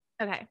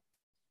Okay.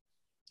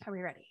 Are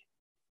we ready?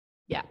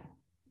 Yeah.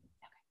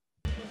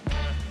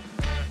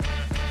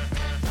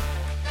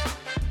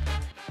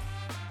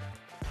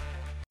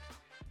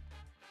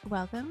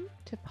 Welcome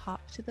to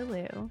Pop to the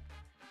Lou,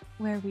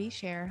 where we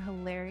share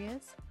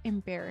hilarious,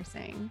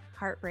 embarrassing,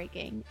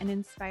 heartbreaking, and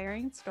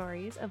inspiring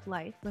stories of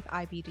life with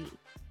IBD.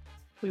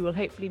 We will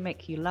hopefully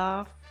make you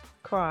laugh,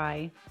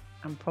 cry,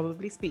 and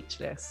probably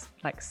speechless,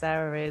 like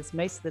Sarah is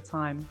most of the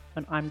time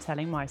when I'm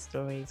telling my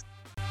stories.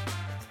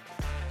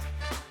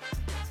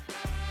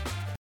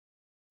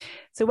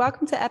 So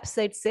welcome to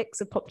episode 6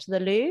 of Pop to the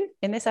Lou.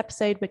 In this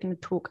episode, we're going to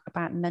talk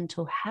about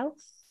mental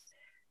health.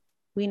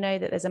 We know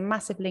that there's a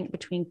massive link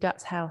between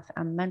gut health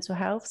and mental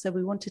health, so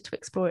we wanted to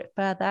explore it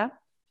further,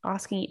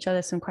 asking each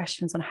other some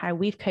questions on how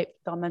we've coped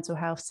with our mental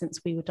health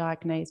since we were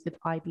diagnosed with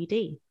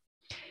IBD.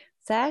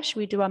 Sarah, should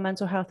we do our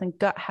mental health and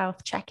gut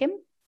health check-in?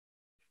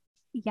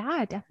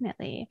 Yeah,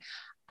 definitely.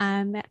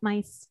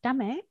 My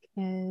stomach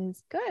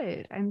is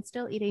good. I'm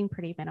still eating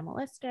pretty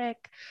minimalistic,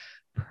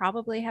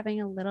 probably having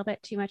a little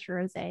bit too much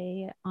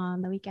rosé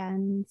on the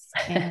weekends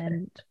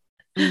and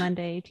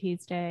Monday,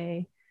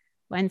 Tuesday,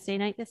 Wednesday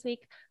night this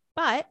week.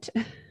 But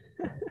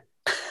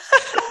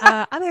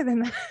other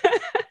than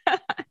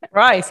that,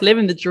 Right,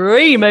 living the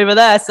dream over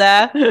there,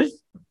 Sarah.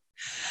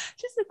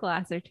 Just a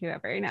glass or two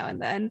every now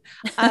and then.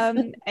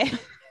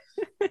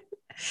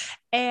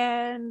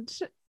 And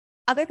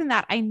other than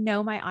that, I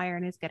know my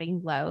iron is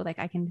getting low. Like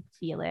I can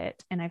feel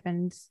it, and I've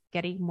been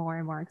getting more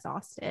and more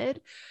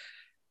exhausted,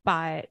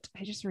 but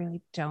I just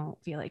really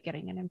don't feel like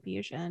getting an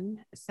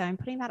infusion. So I'm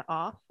putting that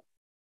off,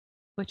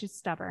 which is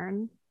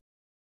stubborn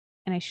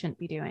and I shouldn't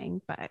be doing,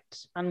 but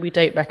And we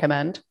don't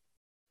recommend.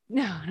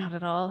 no, not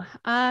at all.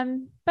 But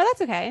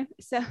that's okay.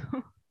 So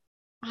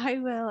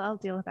I'll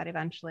deal with that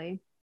eventually.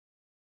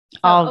 So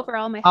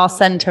overall, I'll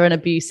send her an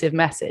abusive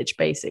message,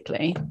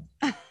 basically.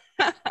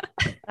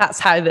 That's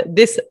how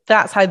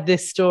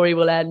this story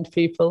will end,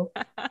 people.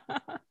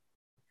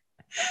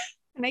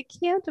 And I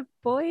can't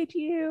avoid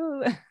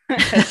you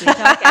because we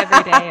talk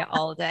every day,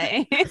 all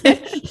day.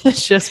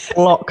 Just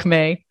block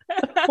me.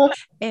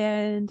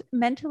 And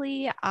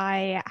mentally,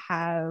 I've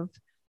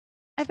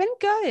been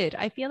good.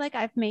 I feel like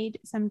I've made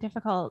some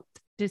difficult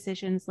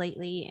decisions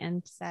lately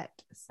and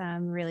set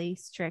some really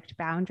strict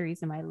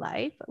boundaries in my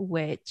life,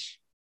 which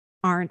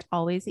aren't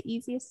always the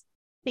easiest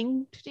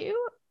thing to do,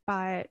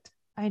 but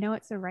I know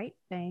it's the right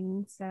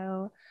thing.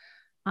 So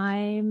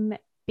I'm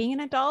being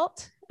an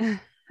adult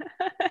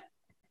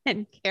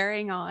and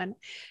carrying on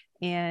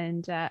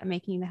and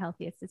making the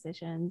healthiest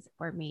decisions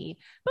for me,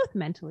 both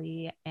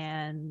mentally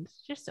and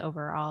just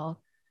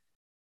overall,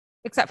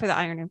 except for the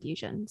iron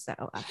infusion. So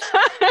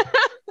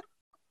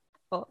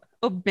we'll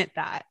omit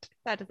that.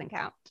 That doesn't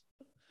count.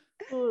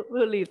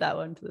 We'll leave that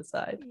one to the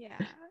side. Yeah.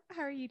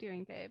 How are you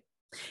doing, babe?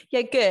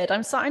 Yeah, good.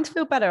 I'm starting to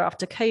feel better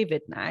after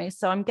COVID now.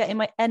 So I'm getting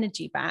my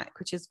energy back,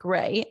 which is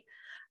great.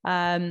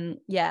 I'm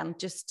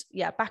just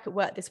back at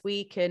work this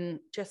week and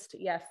just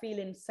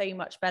feeling so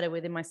much better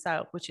within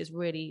myself, which is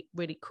really,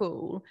 really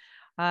cool.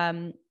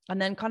 And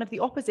then kind of the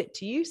opposite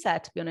to you,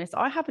 Sarah, to be honest,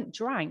 I haven't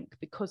drank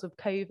because of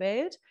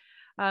COVID,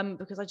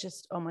 because I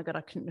just, oh my God,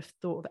 I couldn't have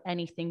thought of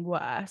anything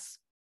worse.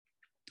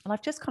 And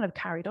I've just kind of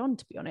carried on,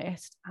 to be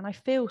honest, and I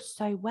feel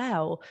so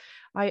well.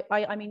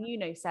 I mean, you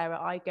know,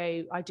 Sarah,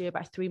 I do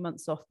about 3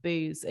 months off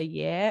booze a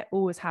year,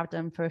 always have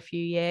done for a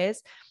few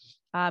years.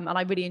 And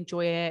I really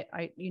enjoy it.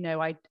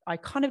 I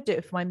kind of do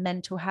it for my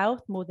mental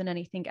health more than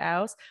anything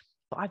else.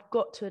 But I've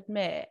got to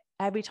admit,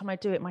 every time I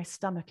do it, my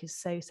stomach is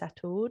so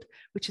settled,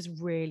 which is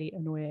really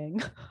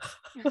annoying.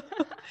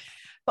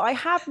 But I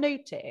have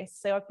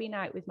noticed, so I've been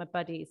out with my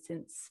buddies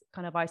since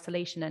kind of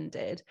isolation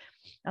ended,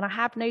 and I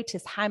have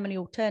noticed how many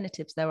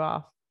alternatives there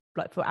are,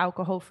 like for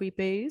alcohol-free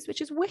booze, which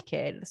is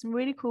wicked. There's some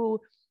really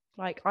cool,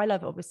 like I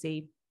love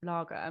obviously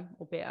lager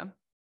or beer, and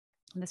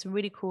there's some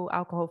really cool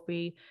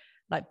alcohol-free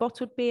like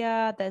bottled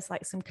beer. There's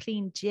like some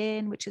clean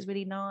gin, which is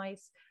really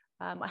nice.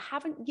 I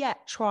haven't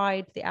yet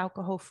tried the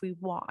alcohol-free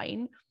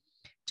wine,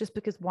 just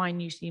because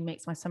wine usually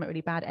makes my stomach really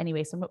bad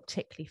anyway, so I'm not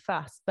particularly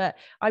fussed. But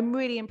I'm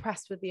really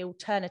impressed with the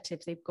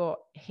alternatives they've got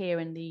here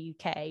in the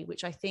UK,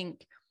 which I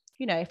think,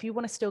 you know, if you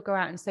want to still go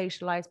out and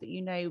socialize, but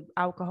you know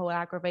alcohol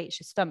aggravates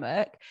your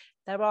stomach,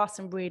 there are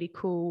some really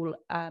cool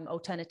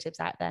alternatives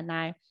out there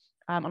now.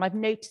 And I've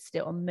noticed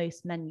it on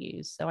most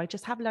menus. So I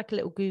just have like a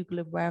little Google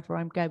of wherever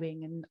I'm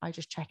going and I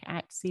just check it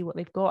out to see what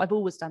they've got. I've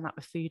always done that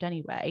with food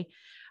anyway.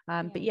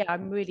 But yeah,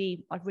 I've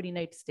really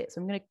noticed it.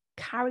 So I'm going to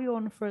carry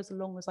on for as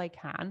long as I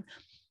can.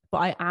 But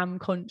I am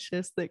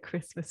conscious that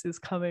Christmas is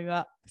coming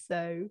up.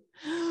 So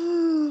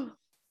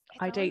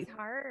It's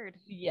hard.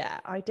 Yeah,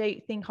 I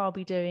don't think I'll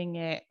be doing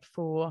it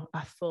for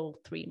a full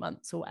 3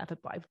 months or whatever,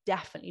 but I've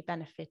definitely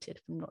benefited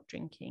from not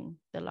drinking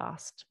the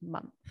last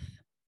month.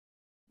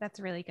 That's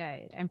really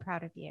good. I'm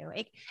proud of you.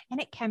 And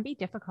it can be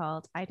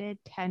difficult. I did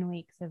 10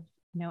 weeks of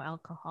no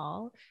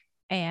alcohol,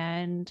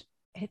 and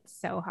it's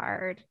so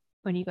hard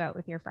when you go out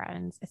with your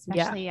friends,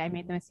 especially I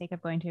made the mistake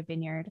of going to a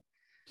vineyard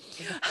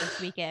the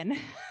first weekend.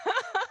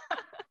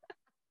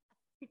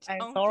 It's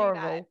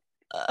horrible.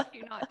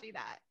 Do not do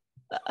that.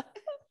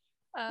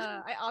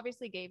 I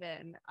obviously gave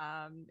in,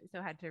 so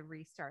I had to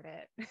restart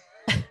it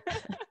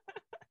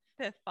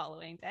the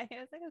following day. I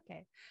was like,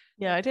 okay.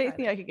 Yeah, I don't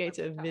think I could go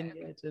to a time.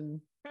 vineyard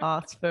and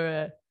ask for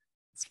a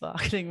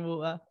sparkling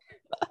water.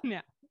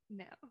 No.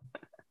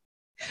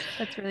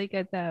 That's really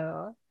good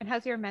though. And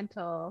how's your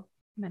mental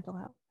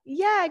health?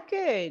 Yeah,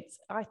 good.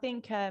 I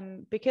think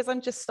because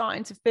I'm just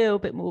starting to feel a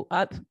bit more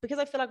because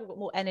I feel like I've got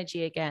more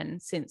energy again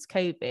since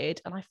COVID,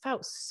 and I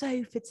felt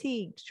so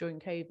fatigued during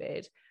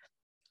COVID.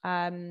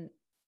 I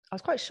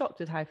was quite shocked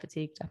with how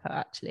fatigued I felt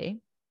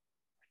actually.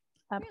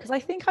 Because I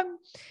think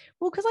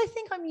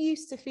I'm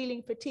used to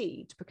feeling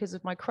fatigued because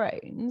of my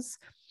Crohn's.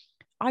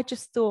 I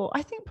just thought,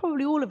 I think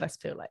probably all of us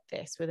feel like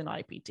this with an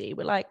IBD.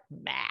 We're like,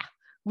 nah,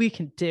 we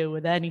can deal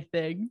with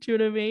anything. Do you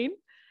know what I mean?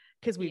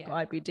 Because we've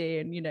got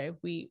IBD, and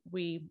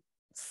we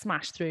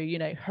smash through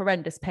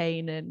horrendous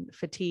pain and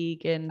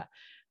fatigue,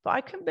 but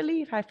I couldn't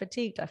believe how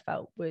fatigued I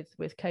felt with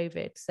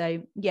COVID.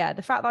 So yeah,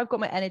 the fact that I've got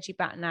my energy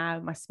back now,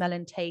 my smell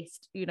and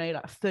taste,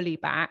 like fully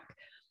back.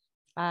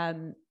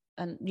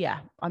 And yeah,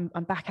 I'm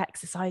back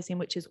exercising,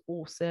 which is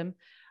awesome.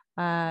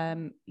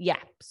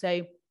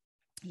 So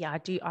yeah,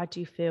 I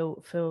do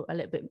feel a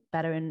little bit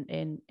better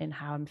in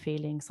how I'm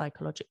feeling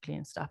psychologically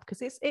and stuff,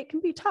 because it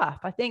can be tough.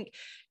 I think,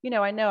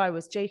 I know I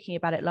was joking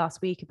about it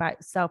last week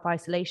about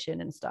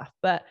self-isolation and stuff,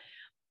 but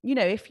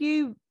if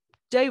you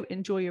don't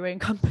enjoy your own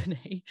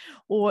company,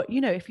 or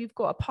if you've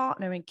got a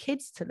partner and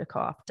kids to look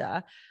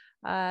after,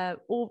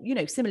 or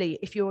similarly,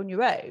 if you're on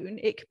your own,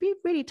 it could be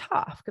really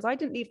tough, because I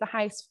didn't leave the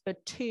house for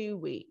 2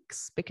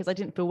 weeks because I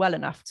didn't feel well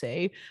enough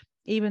to.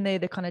 Even though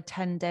the kind of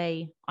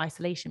 10-day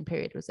isolation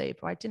period was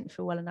over, I didn't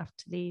feel well enough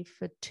to leave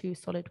for 2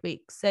 solid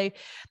weeks. So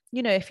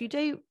if you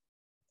don't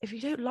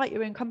like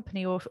your own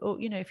company, or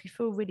if you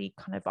feel really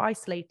kind of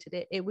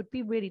isolated, it would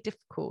be really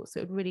difficult. So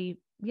it would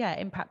really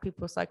impact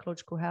people's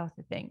psychological health,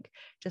 I think,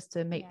 just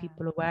to make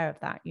people aware of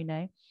that.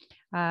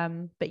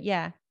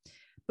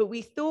 But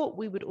we thought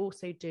we would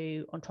also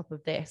do, on top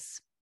of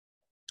this,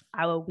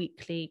 our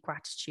weekly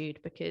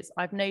gratitude, because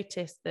I've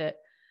noticed that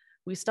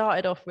we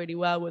started off really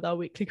well with our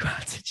weekly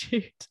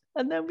gratitude,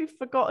 and then we've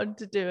forgotten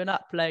to do an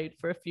upload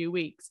for a few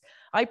weeks.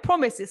 I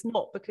promise it's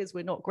not because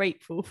we're not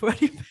grateful for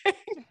anything.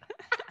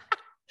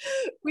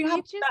 We've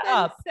just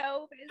been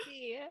so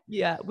busy.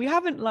 Yeah, we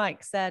haven't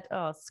said,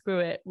 oh,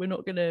 screw it, we're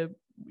not gonna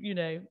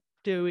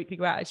do a weekly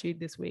gratitude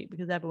this week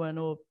because everyone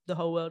or the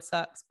whole world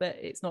sucks. But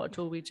it's not at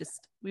all.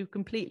 We've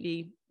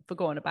completely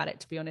forgotten about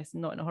it, to be honest,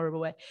 and not in a horrible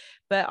way.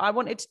 But I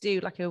wanted to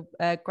do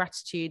a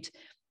gratitude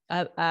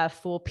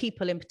for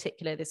people in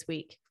particular this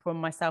week, from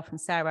myself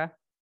and Sarah.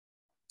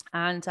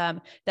 And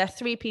there are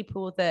 3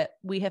 people that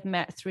we have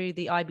met through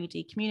the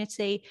IBD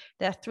community.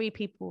 There are 3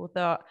 people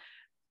that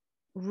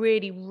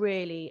really,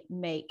 really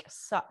make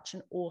such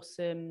an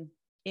awesome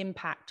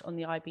impact on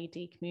the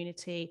IBD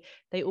community.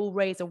 They all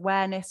raise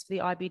awareness for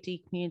the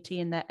IBD community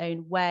in their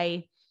own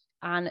way.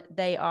 And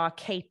they are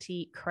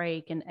Katie,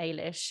 Craig, and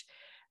Ailish.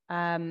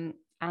 And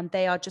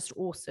they are just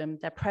awesome.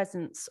 Their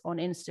presence on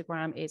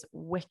Instagram is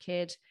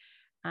wicked.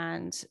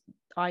 And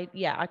I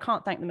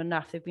can't thank them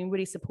enough. They've been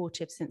really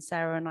supportive since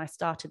Sarah and I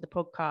started the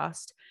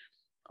podcast.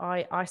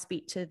 I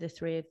speak to the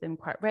 3 of them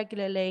quite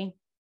regularly.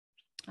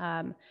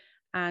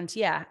 And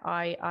yeah,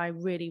 I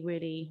really,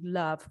 really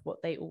love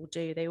what they all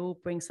do. They all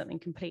bring something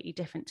completely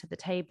different to the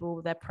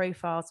table. Their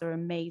profiles are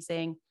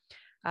amazing,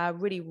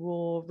 really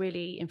raw,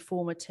 really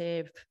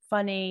informative,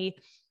 funny.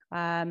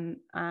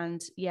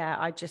 And yeah,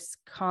 I just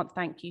can't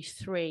thank you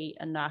 3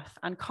 enough,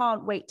 and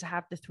can't wait to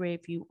have the 3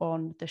 of you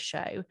on the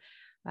show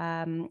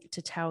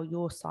to tell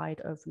your side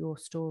of your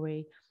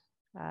story.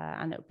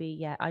 And it'll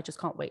be, I just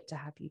can't wait to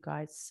have you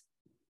guys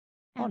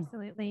on.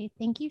 Absolutely.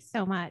 Thank you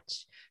so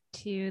much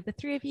to the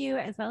 3 of you,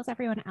 as well as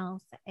everyone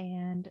else,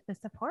 and the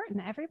support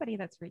and everybody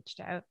that's reached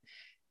out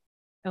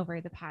over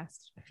the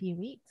past few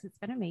weeks. It's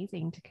been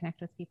amazing to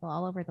connect with people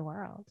all over the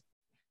world.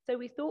 So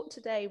we thought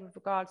today, with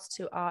regards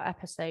to our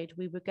episode,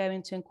 we were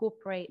going to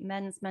incorporate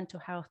Men's Mental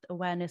Health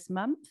Awareness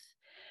Month,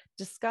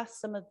 discuss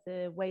some of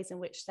the ways in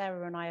which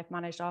Sarah and I have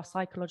managed our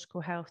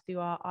psychological health through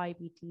our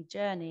IBD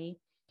journey.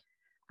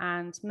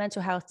 And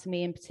mental health, to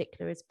me in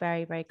particular, is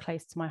very, very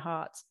close to my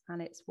heart,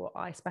 and it's what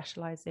I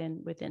specialize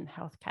in within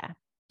healthcare.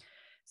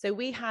 So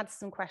we had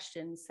some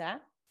questions,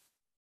 Sarah.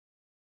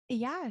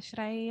 Yeah, should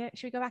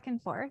we go back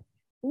and forth?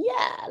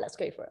 Yeah, let's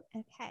go for it.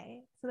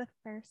 Okay, so the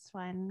first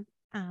one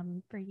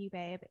for you,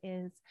 babe,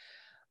 is,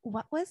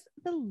 what was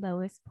the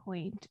lowest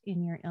point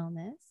in your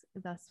illness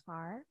thus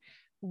far,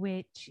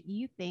 which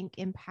you think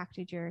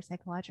impacted your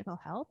psychological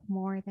health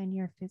more than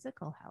your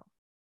physical health?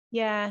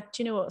 Yeah,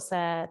 do you know what,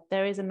 Sarah?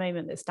 There is a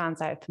moment that stands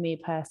out for me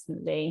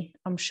personally.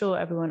 I'm sure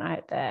everyone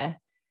out there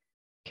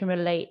can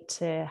relate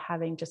to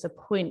having just a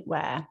point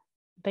where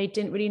they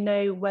didn't really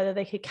know whether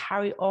they could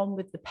carry on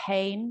with the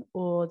pain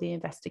or the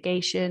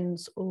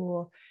investigations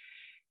or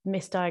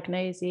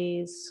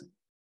misdiagnoses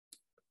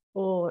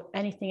or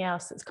anything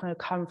else that's kind of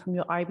come from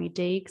your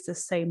IBD, because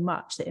there's so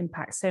much that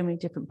impacts so many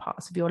different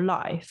parts of your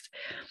life.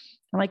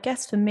 And I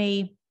guess for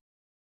me,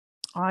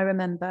 I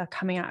remember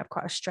coming out of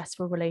quite a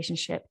stressful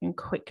relationship and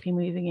quickly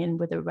moving in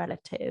with a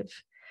relative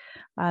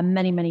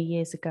many, many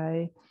years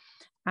ago.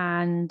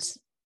 And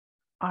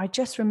I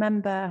just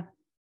remember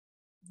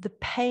the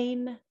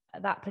pain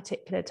at that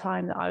particular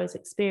time that I was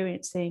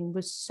experiencing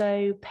was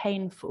so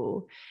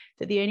painful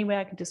that the only way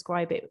I can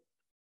describe it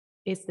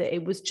is that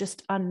it was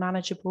just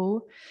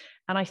unmanageable.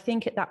 And I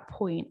think at that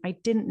point, I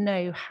didn't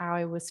know how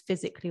I was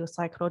physically or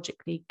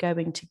psychologically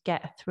going to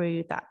get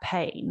through that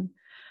pain.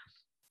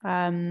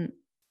 And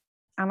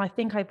I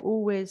think I've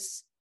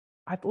always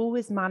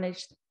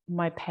managed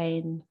my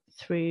pain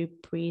through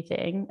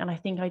breathing. And I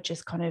think I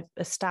just kind of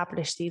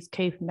established these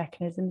coping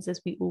mechanisms,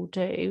 as we all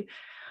do,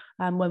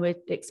 when we're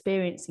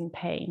experiencing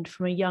pain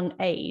from a young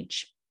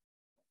age.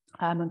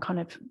 And kind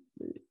of,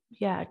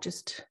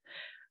 just,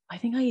 I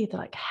think I either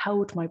like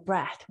held my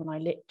breath when I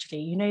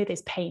literally,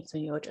 there's pains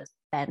when you're just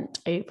bent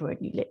over and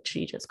you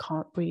literally just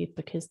can't breathe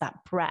because that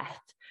breath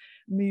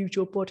moved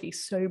your body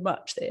so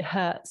much that it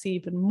hurts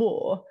even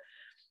more.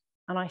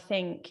 And I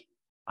think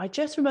I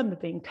just remember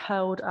being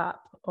curled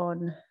up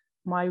on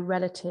my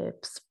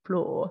relative's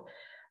floor.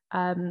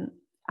 And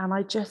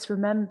I just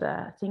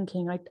remember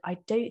thinking, I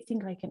don't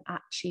think I can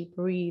actually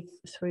breathe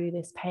through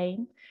this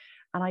pain.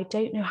 And I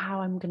don't know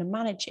how I'm going to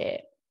manage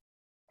it.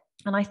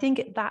 And I think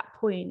at that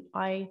point,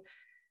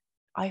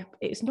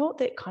 it's not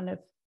that kind of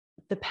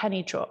the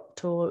penny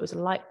dropped or it was a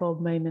light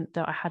bulb moment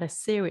that I had a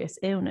serious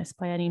illness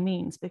by any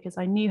means, because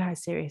I knew how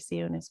serious the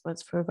illness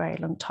was for a very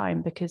long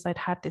time because I'd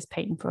had this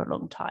pain for a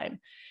long time.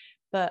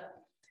 But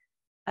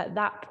at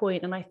that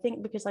point, and I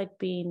think because I'd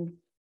been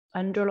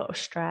under a lot of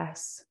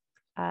stress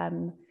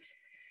and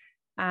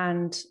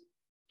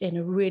in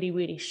a really,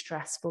 really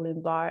stressful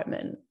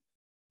environment,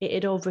 it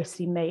had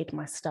obviously made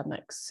my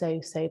stomach so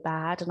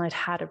bad, and I'd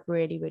had a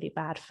really, really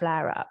bad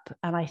flare up.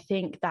 And I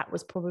think that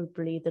was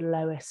probably the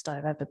lowest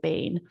I've ever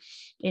been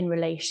in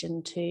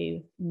relation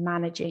to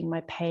managing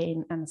my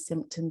pain and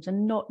symptoms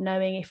and not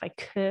knowing if I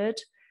could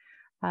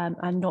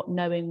and not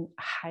knowing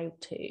how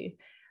to.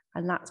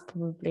 And that's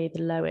probably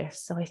the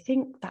lowest. So I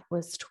think that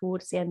was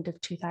towards the end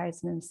of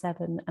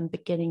 2007 and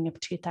beginning of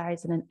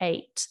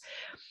 2008,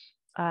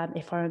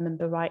 if I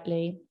remember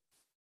rightly,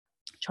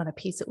 trying to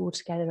piece it all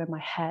together in my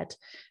head.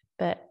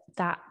 But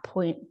that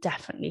point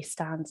definitely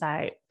stands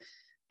out,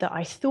 that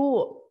I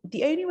thought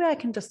the only way I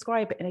can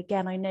describe it, and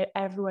again, I know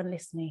everyone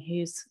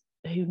listening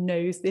who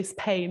knows this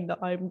pain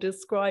that I'm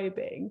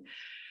describing,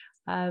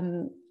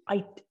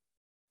 I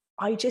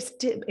just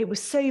did, it was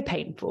so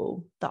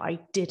painful that I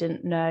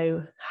didn't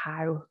know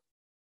how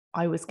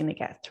I was going to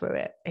get through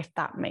it, if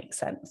that makes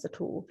sense at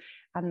all.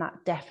 And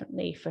that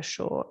definitely for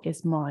sure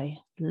is my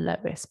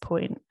lowest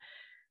point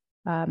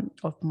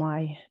of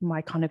my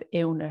kind of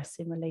illness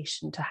in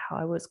relation to how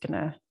I was going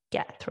to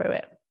get through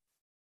it.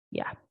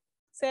 Yeah.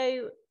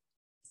 So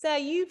Sarah,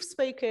 you've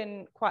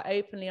spoken quite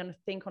openly on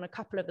a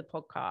couple of the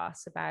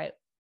podcasts about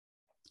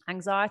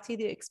anxiety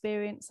that you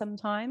experience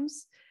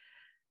sometimes.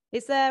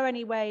 Is there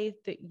any way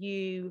that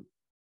you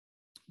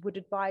would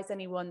advise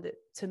anyone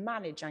to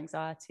manage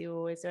anxiety,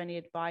 or is there any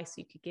advice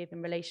you could give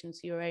in relation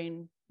to your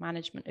own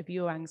management of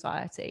your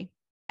anxiety?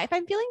 If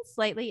I'm feeling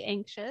slightly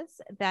anxious,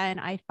 then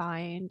I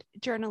find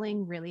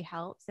journaling really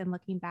helps, and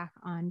looking back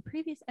on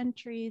previous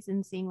entries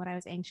and seeing what I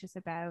was anxious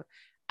about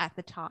at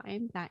the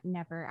time that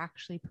never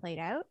actually played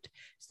out.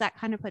 So that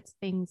kind of puts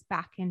things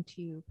back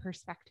into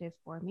perspective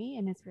for me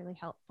and is really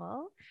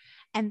helpful.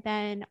 And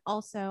then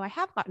also I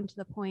have gotten to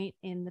the point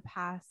in the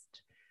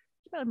past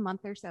about a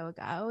month or so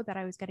ago that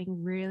I was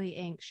getting really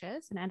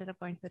anxious and ended up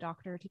going to the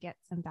doctor to get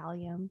some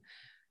Valium,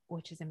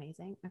 which is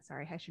amazing. I'm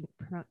sorry, I shouldn't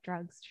promote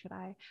drugs, should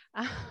I?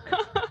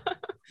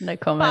 No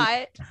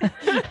comment. But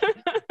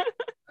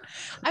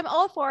I'm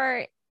all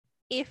for,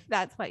 if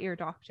that's what your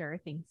doctor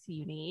thinks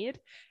you need,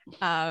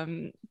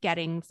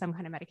 getting some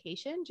kind of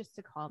medication just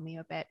to calm me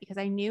a bit, because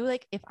I knew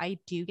like if I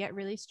do get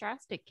really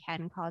stressed, it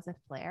can cause a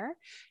flare.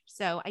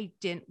 So I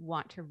didn't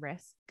want to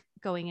risk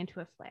going into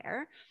a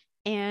flare.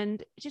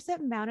 And just the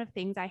amount of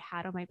things I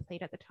had on my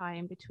plate at the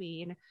time,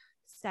 between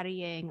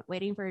studying,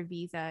 waiting for a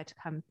visa to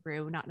come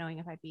through, not knowing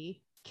if I'd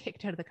be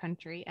kicked out of the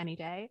country any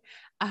day,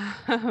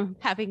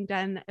 having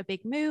done a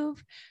big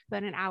move,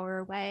 but an hour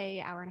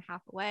away, hour and a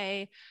half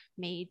away,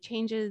 made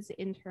changes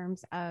in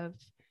terms of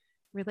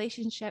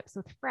relationships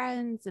with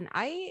friends. And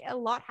a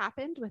lot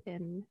happened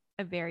within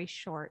a very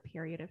short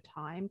period of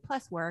time,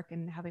 plus work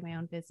and having my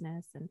own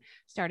business and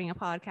starting a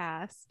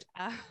podcast.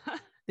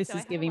 This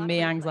is giving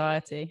me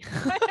anxiety.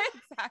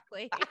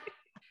 Exactly.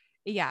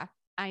 Yeah.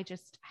 I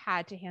just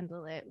had to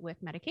handle it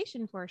with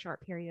medication for a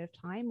short period of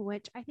time,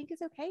 which I think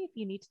is okay if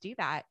you need to do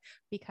that,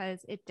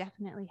 because it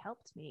definitely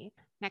helped me.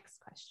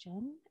 Next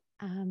question.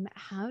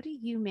 How do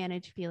you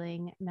manage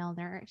feeling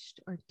malnourished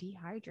or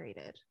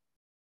dehydrated?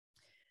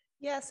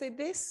 Yeah, so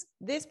this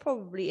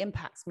probably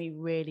impacts me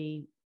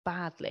really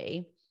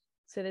badly.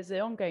 So there's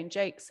the ongoing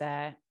jokes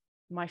there.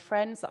 My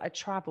friends that I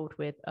traveled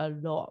with a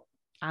lot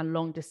and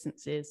long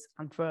distances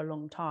and for a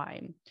long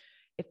time,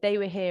 if they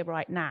were here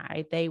right now,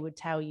 they would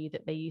tell you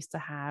that they used to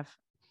have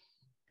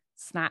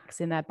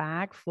snacks in their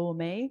bag for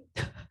me.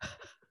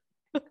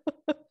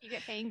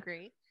 get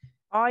hangry?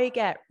 I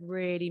get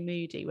really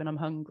moody when I'm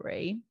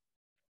hungry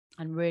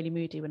and really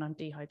moody when I'm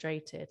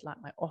dehydrated. Like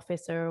my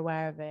office are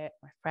aware of it.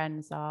 My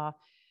friends are.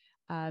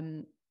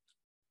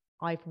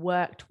 I've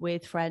worked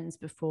with friends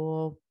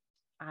before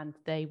and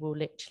they will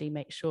literally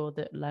make sure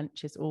that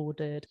lunch is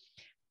ordered,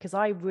 because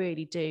I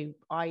really do.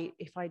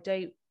 If I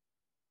don't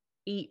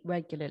eat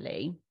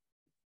regularly,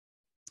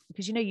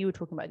 because you were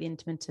talking about the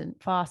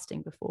intermittent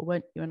fasting before,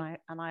 weren't you? And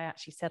I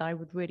actually said I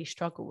would really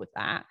struggle with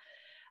that,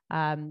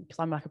 because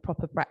I'm like a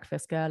proper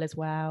breakfast girl as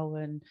well,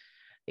 and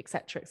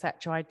etc.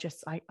 etc.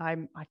 I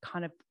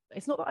kind of,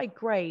 it's not that I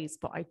graze,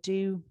 but I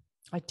do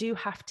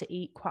have to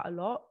eat quite a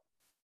lot,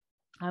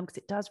 because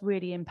it does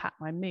really impact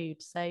my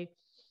mood. So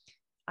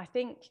I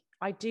think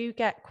I do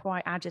get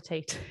quite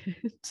agitated.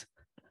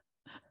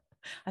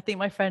 I think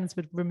my friends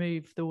would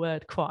remove the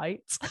word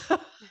quite.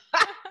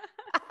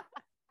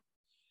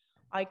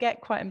 I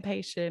get quite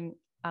impatient,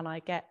 and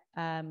I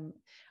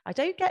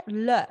don't get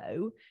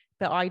low,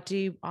 but I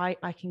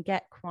can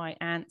get quite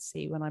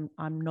antsy when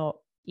I'm not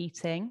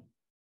eating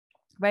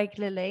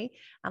regularly.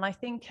 And I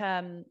think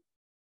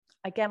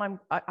again,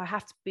 I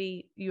have to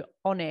be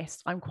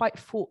honest, I'm quite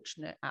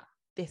fortunate at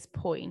this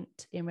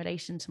point in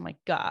relation to my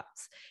gut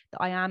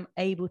that I am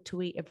able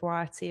to eat a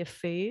variety of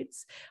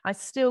foods. I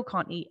still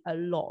can't eat a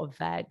lot of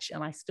veg,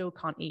 and I still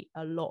can't eat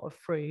a lot of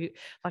fruit.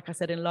 Like I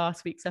said in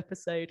last week's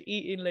episode,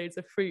 eating loads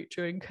of fruit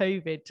during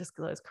COVID just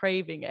because I was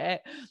craving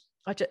it,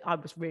 I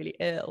was really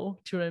ill.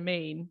 Do you know what I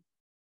mean?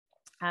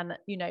 And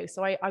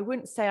so I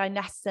wouldn't say I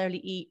necessarily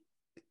eat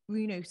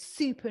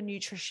super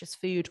nutritious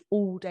food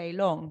all day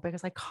long,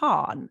 because I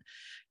can't.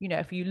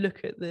 If you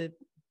look at the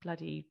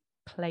bloody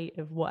plate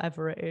of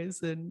whatever it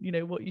is, and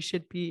what you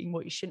should be eating,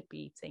 what you shouldn't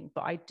be eating,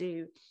 but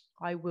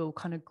I will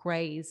kind of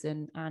graze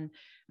and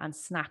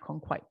snack on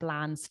quite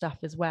bland stuff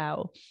as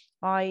well.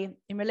 In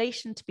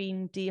relation to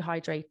being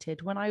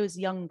dehydrated, when I was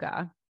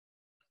younger,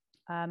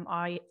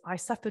 I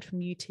suffered from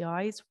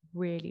UTIs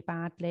really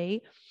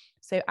badly.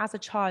 So as a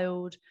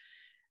child,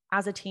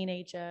 as a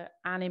teenager,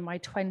 and in my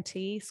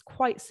 20s,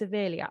 quite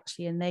severely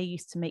actually, and they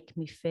used to make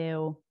me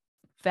feel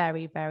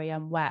very, very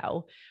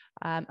unwell.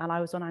 And I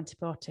was on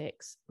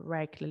antibiotics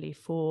regularly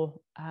for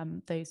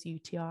those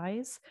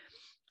UTIs.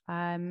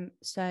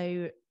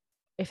 So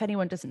if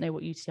anyone doesn't know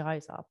what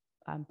UTIs are,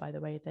 by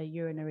the way, they're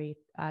urinary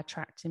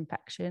tract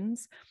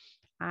infections.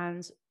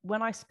 And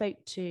when I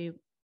spoke to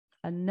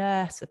a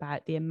nurse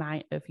about the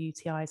amount of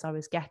UTIs I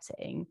was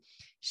getting,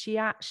 she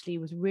actually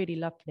was really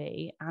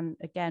lovely, and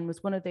again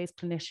was one of those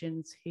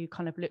clinicians who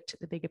kind of looked at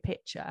the bigger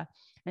picture.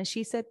 And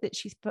she said that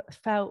she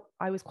felt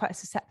I was quite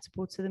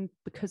susceptible to them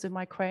because of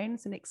my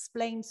Crohn's, and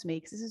explained to me,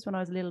 because this is when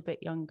I was a little bit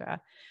younger,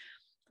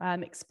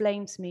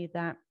 explained to me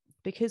that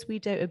because we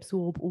don't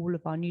absorb all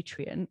of our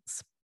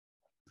nutrients,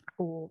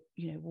 or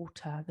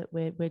water that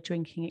we're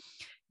drinking,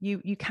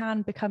 you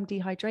can become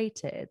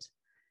dehydrated.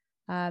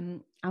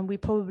 And we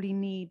probably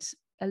need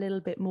a little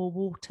bit more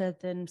water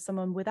than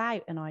someone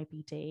without an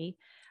IBD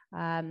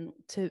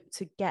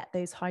to get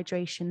those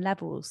hydration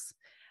levels.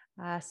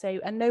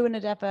 And no one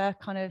had ever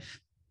kind of,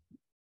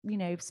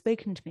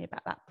 spoken to me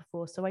about that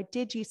before. So I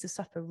did used to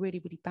suffer really,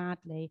 really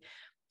badly.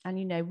 And,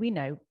 we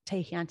know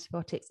taking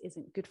antibiotics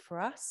isn't good for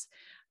us,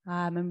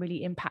 and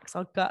really impacts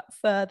our gut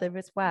further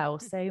as well.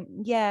 So,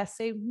 yeah,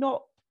 so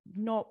not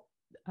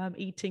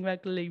eating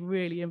regularly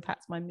really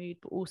impacts my mood,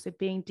 but also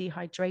being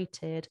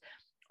dehydrated.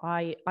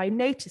 I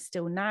notice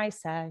still now,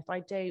 Sarah, if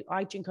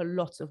I drink a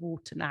lot of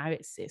water now.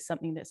 It's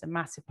something that's a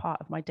massive part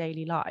of my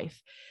daily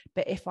life.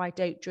 But if I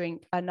don't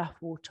drink enough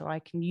water, I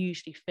can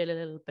usually feel a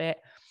little bit,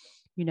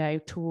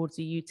 towards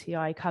a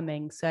UTI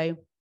coming. So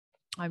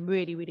I'm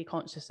really, really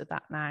conscious of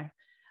that now.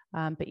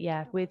 But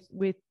yeah, with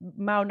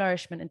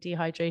malnourishment and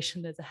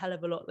dehydration, there's a hell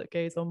of a lot that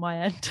goes on my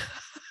end.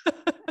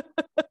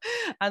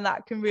 And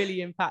that can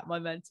really impact my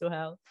mental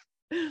health.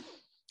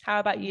 How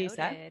about you,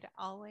 Sam?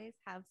 Always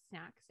have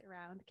snacks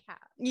around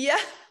cats. Yeah.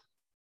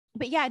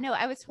 But yeah, no,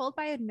 I was told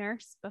by a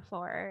nurse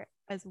before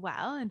as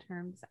well, in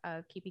terms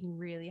of keeping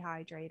really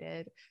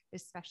hydrated,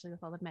 especially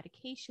with all the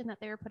medication that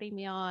they were putting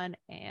me on.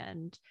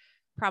 And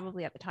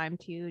probably at the time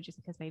too, just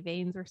because my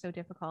veins were so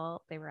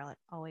difficult, they were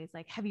always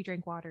like, have you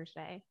drank water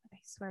today? I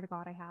swear to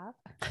God, I have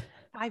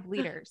 5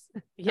 liters.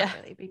 Yeah. Not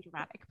really being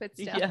dramatic, but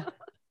still. Yeah.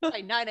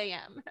 By 9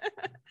 a.m.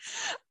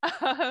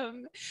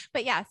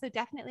 But yeah, so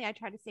definitely I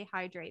try to stay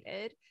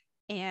hydrated.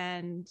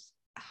 And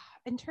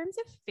in terms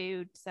of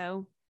food,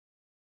 so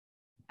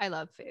I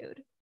love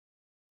food,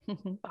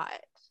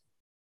 but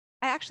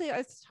I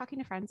was talking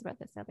to friends about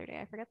this the other day.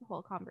 I forget the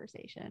whole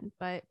conversation,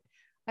 but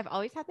I've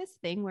always had this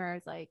thing where I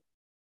was like,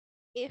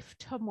 if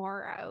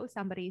tomorrow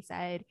somebody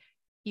said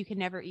you can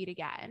never eat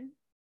again,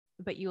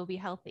 but you will be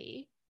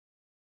healthy,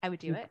 I would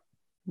do it.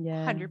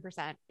 Yeah.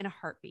 100% in a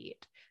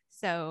heartbeat.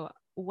 So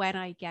when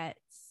I get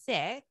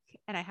sick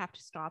and I have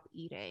to stop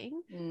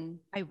eating,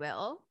 I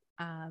will.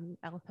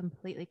 I'll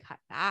completely cut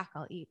back.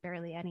 I'll eat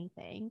barely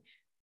anything,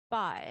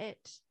 but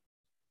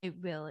it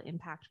will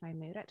impact my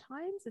mood at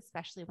times,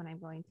 especially when I'm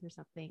going through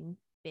something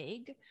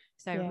big.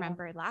 So I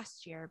remember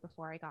last year,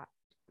 before I got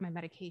my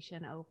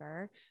medication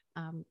over,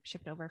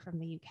 shipped over from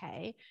the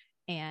UK.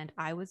 And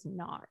I was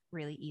not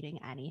really eating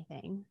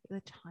anything,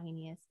 the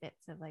tiniest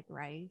bits of like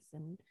rice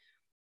and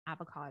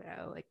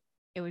avocado. Like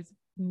it was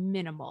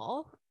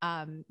minimal,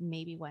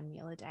 maybe one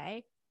meal a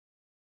day.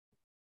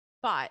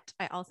 But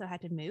I also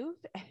had to move.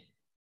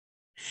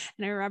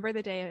 And I remember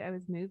the day I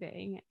was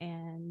moving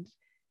and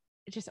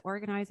just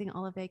organizing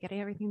all of it,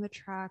 getting everything in the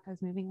truck. I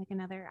was moving like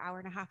another hour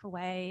and a half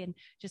away and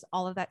just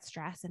all of that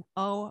stress. And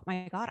oh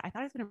my God, I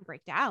thought I was going to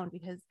break down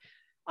because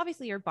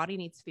obviously your body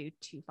needs food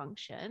to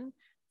function.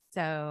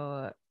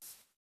 So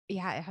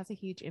yeah, it has a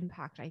huge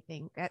impact, I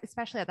think,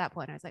 especially at that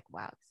point. I was like,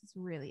 wow, this is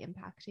really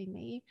impacting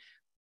me.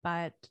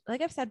 But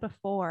like I've said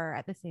before,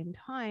 at the same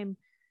time,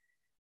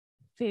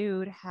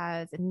 food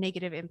has a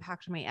negative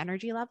impact on my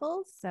energy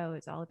levels. So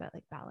it's all about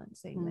like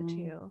balancing the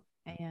two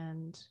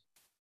and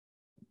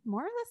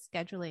more or less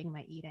scheduling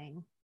my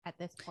eating at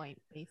this point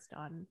based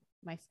on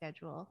my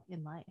schedule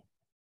in life.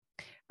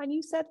 And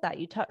you said that,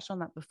 you touched on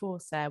that before,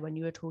 Sarah, when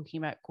you were talking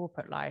about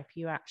corporate life,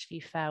 you actually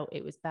felt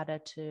it was better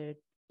to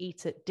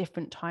eat at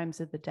different times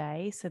of the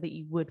day so that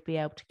you would be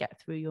able to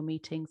get through your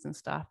meetings and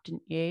stuff,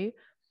 didn't you?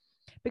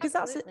 Because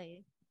that's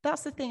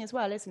the thing as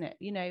well, isn't it?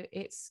 You know,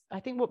 it's, I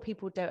think what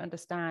people don't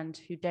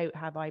understand who don't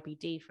have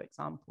IBD, for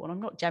example, and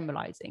I'm not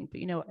generalizing, but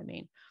you know what I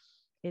mean,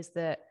 is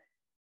that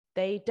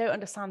they don't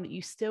understand that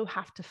you still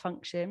have to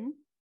function.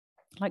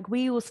 Like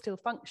we will still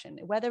function,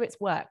 whether it's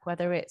work,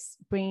 whether it's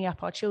bringing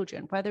up our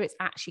children, whether it's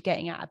actually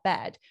getting out of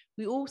bed,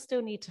 we all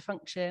still need to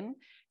function.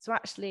 So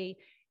actually,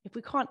 if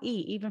we can't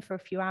eat even for a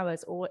few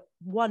hours or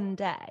one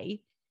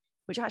day,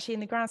 which actually in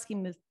the grand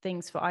scheme of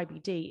things for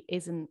IBD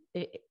isn't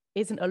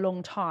a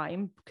long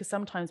time, because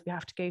sometimes we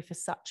have to go for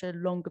such a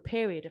longer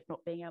period of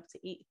not being able to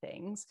eat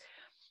things,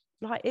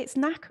 like it's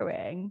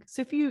knackering.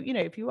 So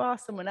if you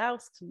ask someone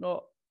else to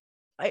not,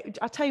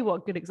 I'll tell you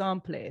what a good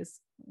example is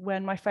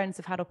when my friends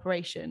have had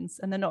operations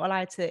and they're not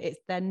allowed to,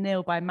 they're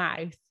nil by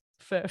mouth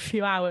for a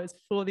few hours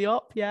before the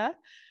op. Yeah.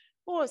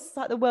 Or it's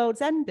like the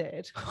world's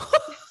ended.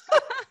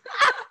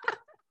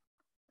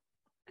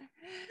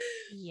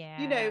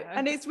 Yeah.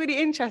 And it's really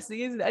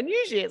interesting, isn't it? And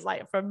usually it's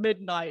like from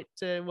midnight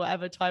to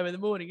whatever time in the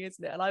morning,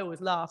 isn't it? And I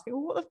always laugh,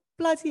 well, what the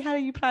bloody hell are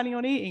you planning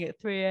on eating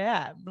at 3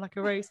 a.m? Like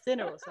a roast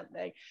dinner or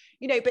something,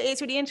 but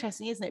it's really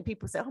interesting, isn't it?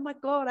 People say, oh my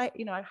God, I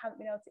haven't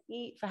been able to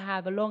eat for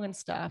however long and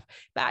stuff.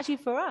 But actually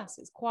for us,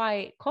 it's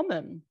quite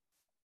common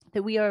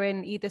that we are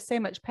in either so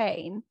much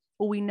pain,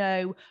 or we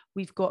know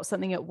we've got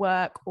something at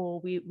work, or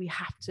we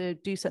have to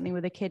do something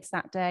with the kids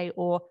that day,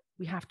 or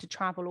we have to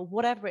travel, or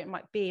whatever it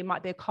might be. It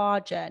might be a car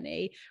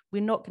journey.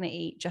 We're not going to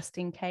eat just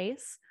in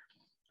case.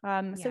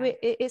 So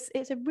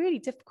it's a really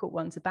difficult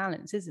one to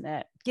balance, isn't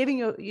it? Giving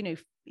your,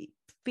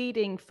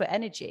 feeding for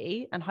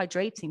energy and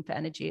hydrating for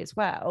energy as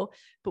well,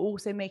 but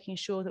also making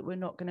sure that we're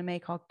not going to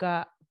make our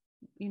gut,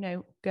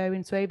 go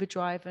into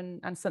overdrive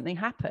and something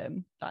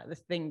happen. Like the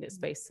thing that's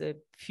supposed to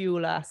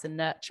fuel us and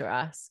nurture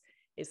us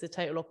is the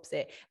total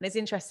opposite. And it's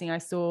interesting, I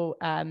saw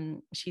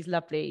she's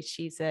lovely,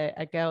 she's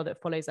a girl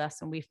that follows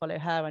us and we follow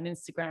her on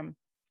Instagram,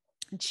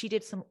 and she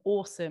did some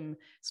awesome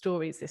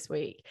stories this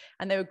week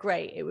and they were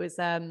great. It was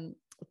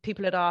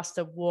people had asked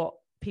her what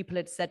people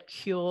had said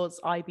cures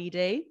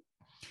IBD,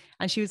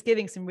 and she was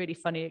giving some really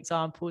funny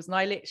examples and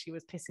I literally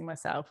was pissing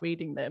myself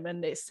reading them.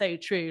 And it's so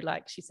true.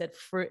 Like she said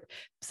fruit,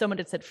 someone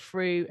had said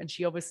fruit, and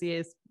she obviously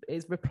is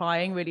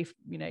replying really,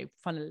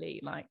 funnily,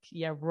 like,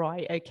 yeah,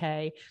 right,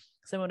 okay.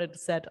 Someone had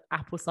said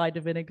apple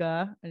cider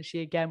vinegar, and she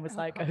again was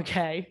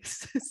okay,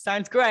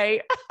 sounds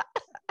great.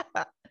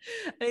 And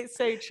it's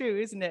so true,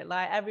 isn't it?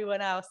 Like everyone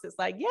else that's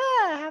like,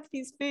 yeah, have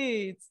these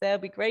foods, they'll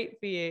be great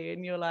for you,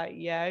 and you're like,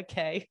 yeah,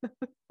 okay.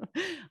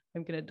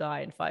 I'm gonna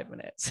die in 5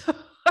 minutes.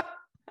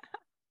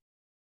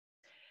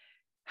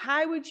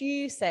 How would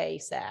you say,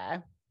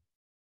 Sarah,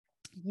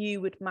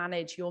 you would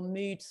manage your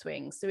mood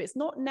swings? So it's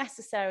not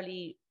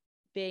necessarily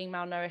being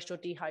malnourished or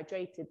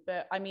dehydrated,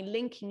 but I mean,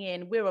 linking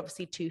in, we're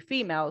obviously two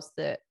females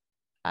that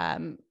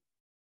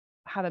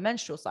have a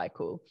menstrual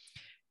cycle.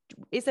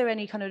 Is there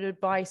any kind of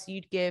advice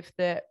you'd give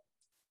that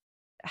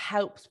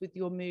helps with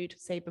your mood,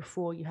 say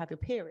before you have your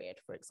period,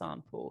 for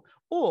example,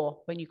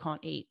 or when you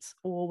can't eat,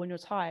 or when you're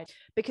tired?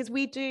 Because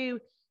we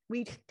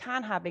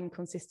can have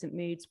inconsistent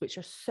moods which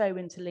are so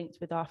interlinked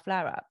with our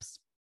flare-ups.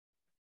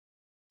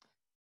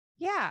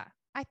 Yeah,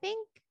 I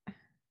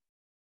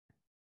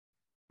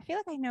feel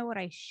like I know what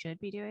I should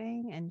be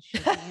doing and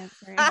should be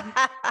answering. That's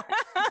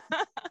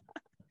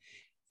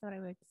what I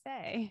would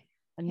say.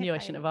 I knew I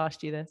shouldn't have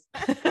asked you this.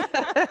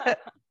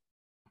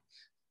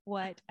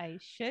 What I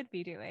should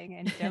be doing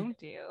and don't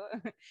do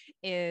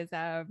is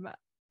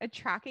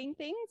tracking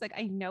things. Like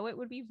I know it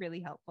would be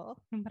really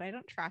helpful, but I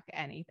don't track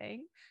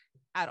anything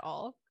at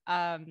all.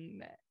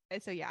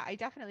 So yeah, I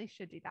definitely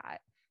should do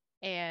that.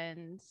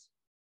 And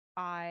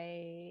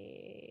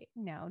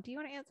do you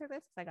want to answer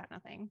this? Because I got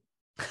nothing.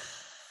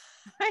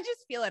 I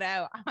just feel it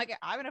out. I'm like,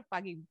 I'm in a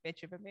fucking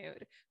bitch of a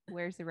mood.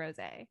 Where's the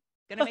rosé?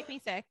 Gonna make me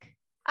sick.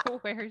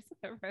 Where's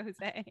the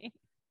rosé?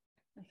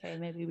 Okay,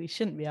 maybe we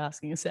shouldn't be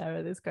asking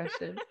Sarah this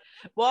question.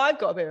 Well, I've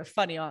got a bit of a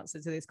funny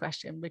answer to this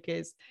question,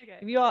 because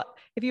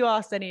if you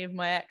asked any of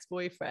my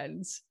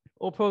ex-boyfriends,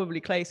 or probably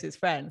closest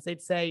friends,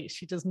 they'd say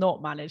she does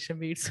not manage her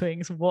mood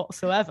swings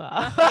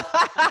whatsoever.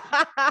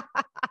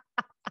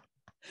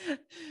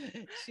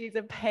 She's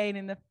a pain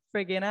in the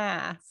friggin'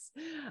 ass,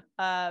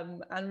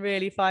 and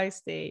really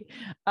feisty.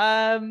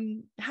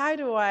 How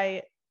do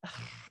I?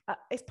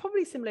 It's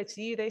probably similar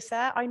to you, though,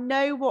 Sarah. I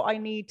know what I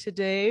need to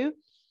do,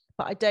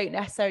 but I don't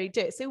necessarily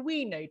do it. So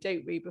we know,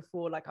 don't we,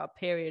 before like our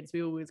periods,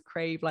 we always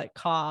crave like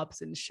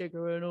carbs and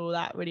sugar and all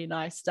that really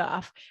nice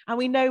stuff. And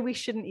we know we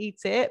shouldn't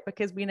eat it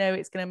because we know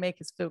it's going to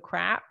make us feel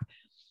crap.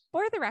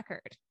 For the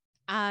record,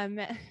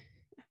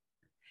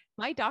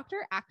 my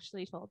doctor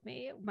actually told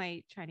me,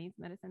 my Chinese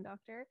medicine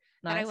doctor,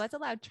 that I was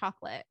allowed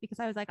chocolate, because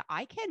I was like,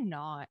 I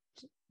cannot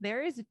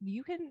give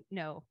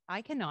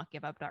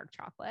up dark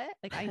chocolate.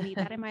 Like, I need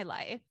that in my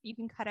life. You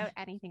can cut out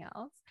anything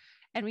else.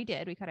 And we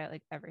cut out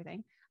like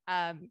everything.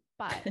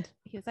 But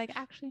he was like,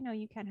 actually, no,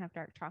 you can have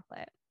dark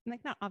chocolate. I'm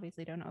like, no,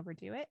 obviously don't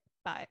overdo it,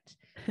 but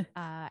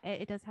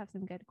it does have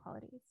some good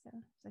qualities. So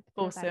like,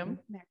 awesome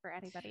there for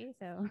anybody.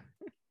 So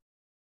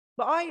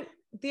but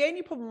the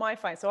only problem I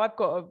find, so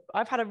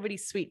I've had a really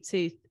sweet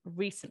tooth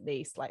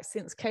recently, like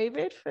since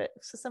COVID for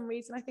some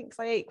reason, I think,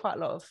 because I ate quite a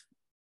lot of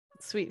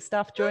sweet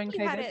stuff during COVID.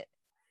 You had it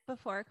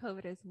before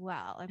COVID as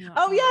well.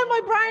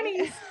 My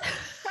brownies.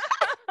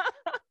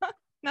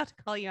 Not to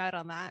call you out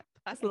on that.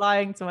 Just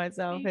lying to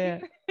myself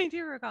here. I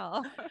do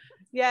recall.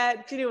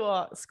 Yeah, do you know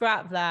what?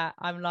 Scrap that.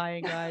 I'm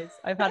lying, guys.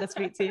 I've had a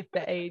sweet tooth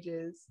for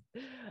ages.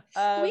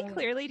 We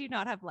clearly do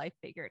not have life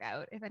figured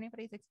out. If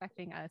anybody's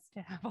expecting us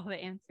to have all the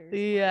answers.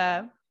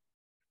 Yeah.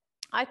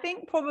 I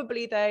think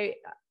probably though,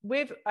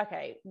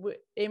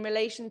 in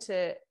relation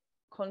to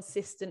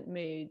consistent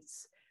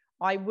moods,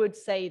 I would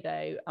say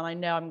though, and I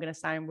know I'm going to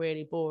sound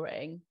really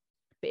boring,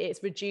 but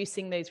it's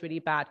reducing those really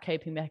bad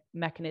coping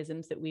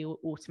mechanisms that we will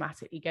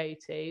automatically go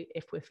to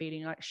if we're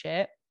feeling like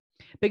shit,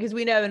 because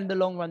we know in the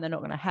long run they're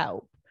not going to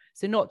help.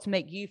 So not to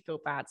make you feel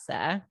bad,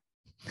 Sarah,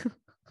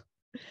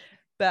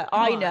 but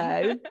I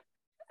know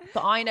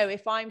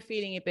if I'm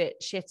feeling a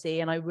bit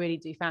shitty and I really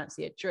do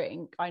fancy a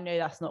drink, I know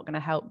that's not going to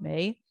help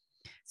me.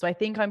 So I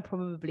think I'm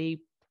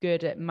probably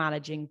good at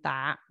managing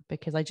that,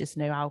 because I just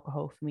know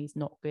alcohol for me is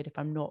not good if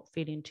I'm not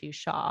feeling too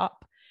sharp.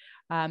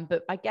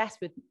 But I guess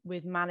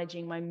with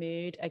managing my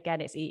mood, again,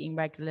 it's eating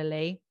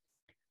regularly,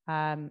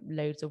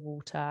 loads of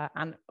water,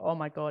 and oh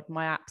my God,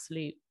 my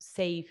absolute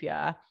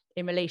savior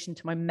in relation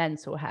to my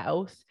mental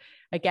health.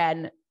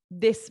 Again,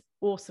 this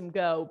awesome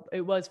girl,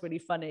 it was really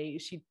funny.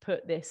 She'd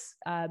put this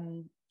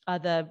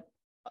other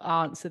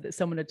answer that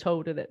someone had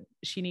told her that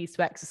she needs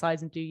to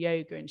exercise and do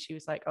yoga, and she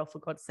was like, oh, for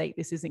God's sake,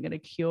 this isn't going to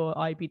cure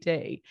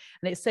IBD.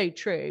 And it's so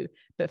true.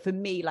 But for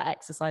me, like,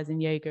 exercise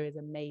and yoga is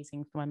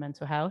amazing for my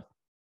mental health.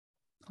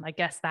 And I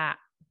guess that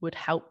would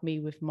help me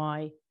with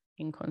my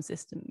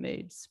inconsistent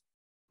moods.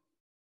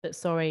 But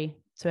sorry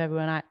to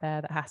everyone out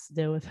there that has to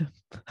deal with them.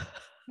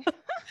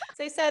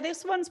 So Sarah,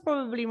 this one's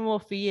probably more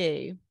for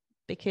you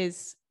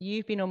because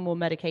you've been on more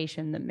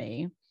medication than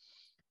me.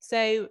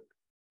 So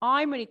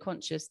I'm really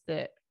conscious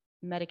that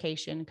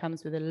medication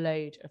comes with a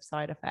load of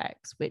side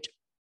effects, which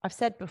I've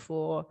said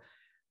before,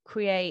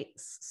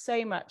 creates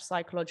so much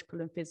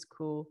psychological and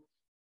physical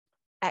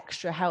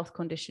extra health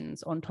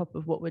conditions on top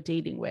of what we're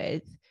dealing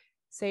with.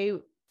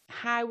 So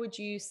how would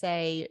you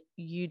say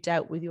you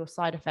dealt with your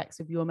side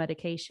effects of your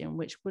medication,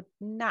 which would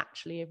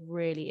naturally have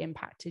really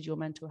impacted your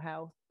mental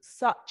health,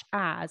 such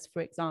as,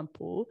 for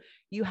example,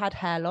 you had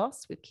hair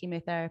loss with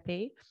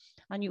chemotherapy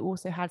and you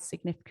also had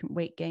significant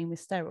weight gain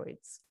with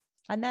steroids?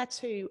 And they're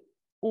two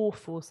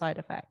awful side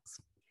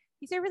effects.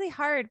 These are really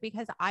hard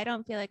because I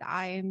don't feel like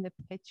I'm the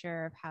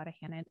picture of how to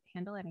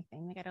handle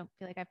anything. Like, I don't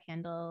feel like I've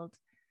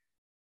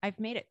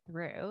made it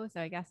through. So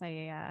I guess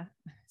I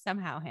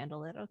somehow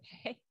handle it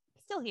okay.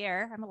 Still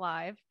here, I'm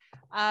alive.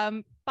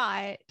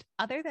 But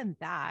other than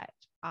that,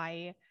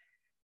 I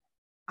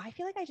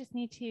feel like I just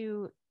need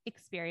to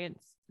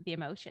experience the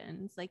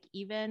emotions. Like,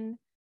 even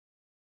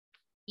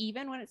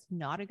when it's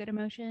not a good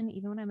emotion,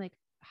 even when I'm like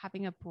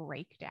having a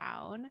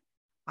breakdown,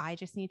 I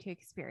just need to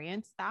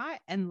experience that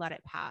and let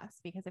it pass,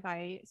 because if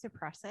I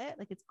suppress it,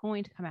 like, it's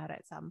going to come out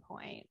at some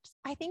point.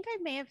 I think I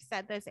may have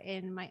said this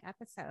in my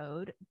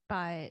episode,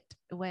 but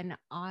when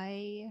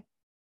I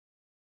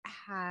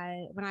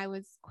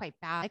was quite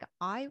bad, like,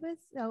 I was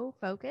so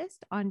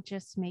focused on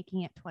just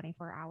making it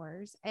 24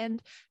 hours.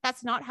 And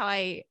that's not how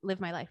I live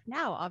my life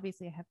now.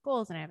 Obviously, I have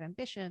goals and I have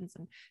ambitions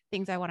and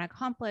things I want to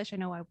accomplish. I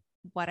know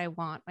what I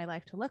want my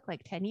life to look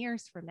like 10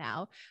 years from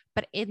now.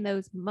 But in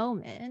those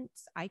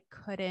moments, I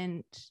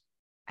couldn't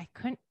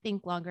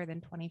think longer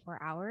than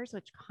 24 hours,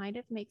 which kind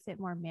of makes it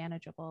more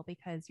manageable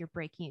because you're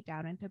breaking it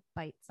down into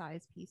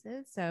bite-sized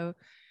pieces. So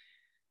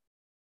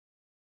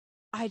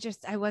I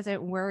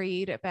wasn't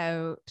worried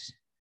about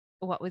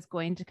what was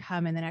going to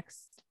come in the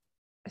next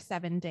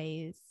 7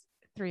 days,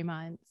 3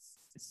 months,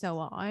 so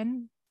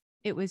on.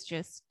 It was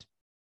just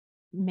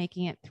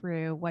making it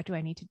through. What do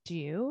I need to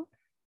do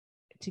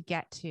to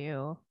get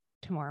to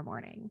tomorrow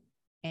morning?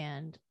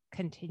 and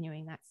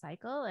continuing that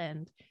cycle.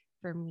 And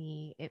for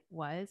me, it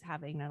was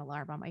having an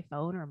alarm on my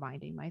phone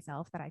reminding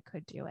myself that I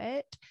could do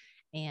it.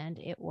 And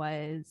it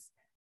was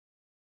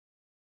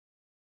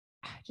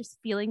just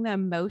feeling the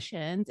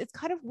emotions. It's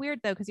kind of weird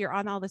though, because you're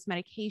on all this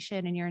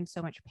medication and you're in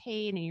so much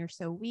pain and you're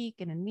so weak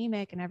and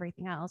anemic and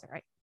everything else.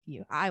 Right?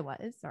 I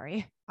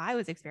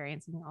was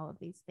experiencing all of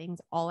these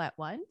things all at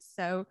once.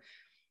 So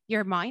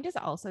your mind is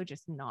also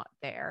just not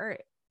there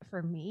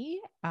for me.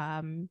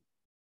 I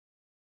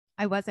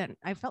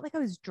felt like I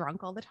was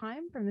drunk all the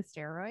time from the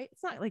steroid.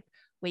 It's not like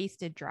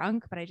wasted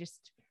drunk, but I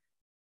just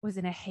was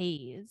in a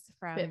haze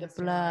from bit of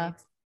the a blur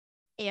steroids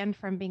and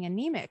from being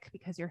anemic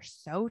because you're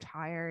so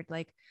tired.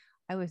 Like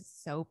I was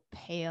so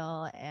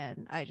pale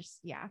and I just,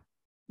 yeah,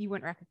 you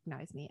wouldn't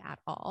recognize me at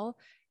all.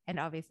 And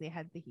obviously I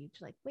had the huge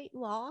like weight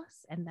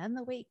loss and then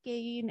the weight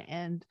gain,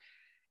 and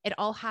it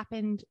all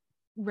happened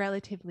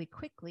relatively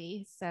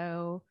quickly.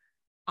 So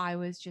I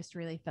was just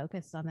really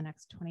focused on the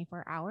next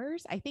 24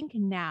 hours. I think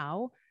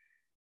now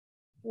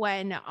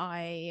when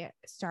I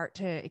start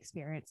to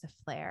experience a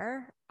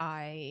flare,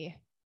 I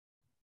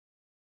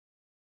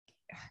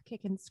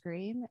kick and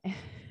scream.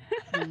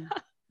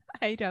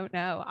 I don't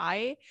know.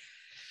 I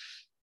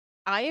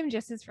am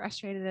just as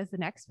frustrated as the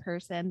next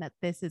person that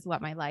this is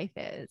what my life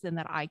is and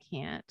that I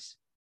can't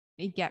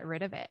get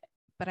rid of it,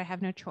 but I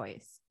have no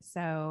choice.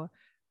 So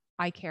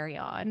I carry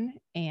on.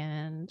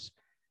 And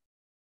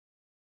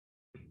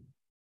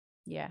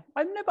yeah,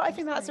 I know, but I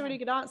think that's a really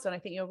good answer. And I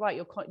think you're right.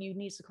 You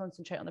need to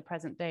concentrate on the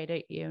present day,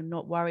 don't you? And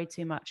not worry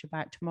too much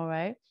about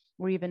tomorrow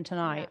or even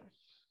tonight.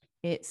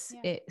 Yeah.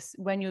 It's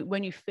when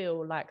you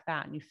feel like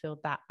that and you feel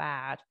that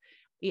bad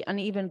and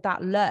even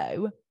that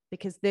low,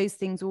 because those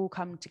things all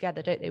come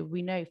together, don't they?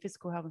 We know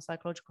physical health and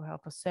psychological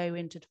health are so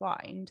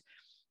intertwined.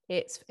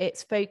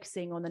 It's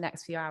focusing on the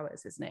next few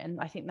hours, isn't it? And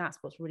I think that's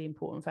what's really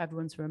important for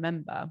everyone to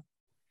remember.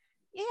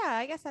 Yeah,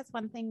 I guess that's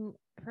one thing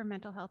for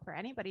mental health for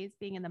anybody is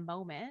being in the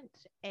moment.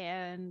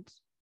 And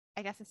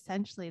I guess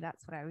essentially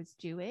that's what I was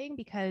doing,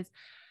 because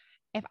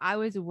if I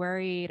was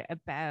worried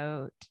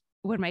about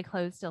would my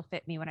clothes still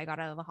fit me when I got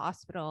out of the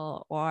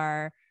hospital,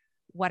 or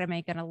what am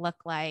I going to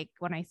look like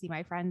when I see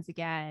my friends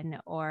again,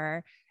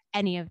 or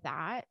any of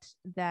that,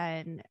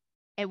 then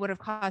it would have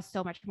caused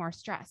so much more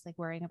stress, like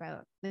worrying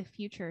about the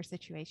future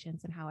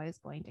situations and how I was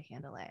going to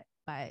handle it.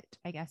 But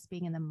I guess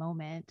being in the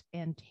moment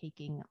and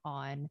taking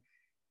on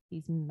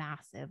these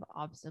massive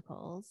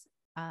obstacles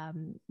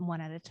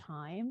one at a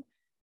time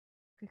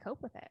could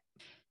cope with it.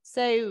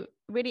 So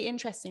really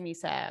interestingly,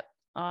 Sarah,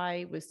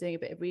 I was doing a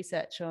bit of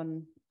research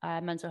on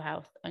mental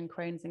health and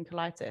Crohn's and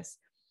colitis.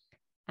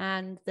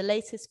 And the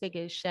latest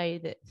figures show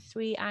that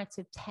 3 out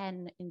of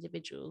 10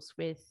 individuals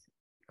with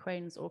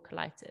Crohn's or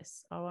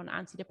colitis are on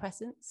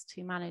antidepressants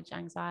to manage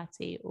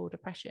anxiety or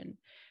depression,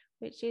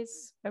 which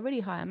is a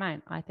really high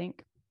amount, I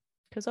think,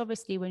 because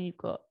obviously when you've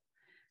got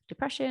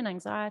depression,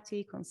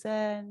 anxiety,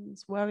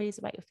 concerns, worries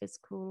about your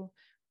physical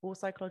or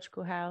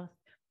psychological health,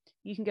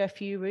 you can go a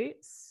few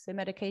routes. So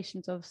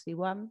medication's obviously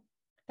one,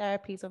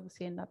 therapy is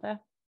obviously another, a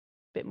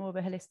bit more of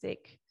a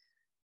holistic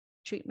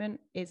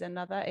treatment is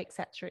another,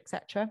 etc.,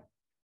 etc.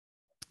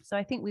 So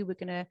I think we were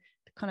going to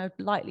kind of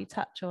lightly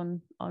touch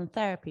on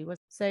therapy.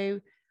 So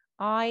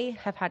I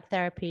have had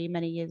therapy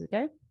many years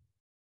ago,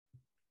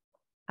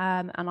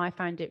 and I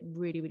found it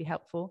really, really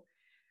helpful.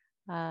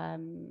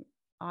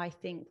 I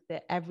think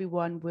that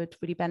everyone would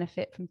really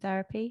benefit from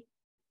therapy.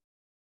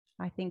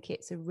 I think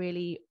it's a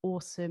really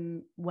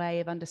awesome way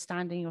of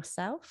understanding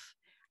yourself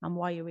and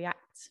why you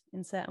react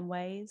in certain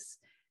ways.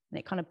 And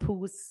it kind of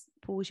pulls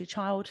your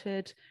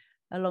childhood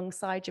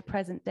alongside your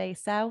present day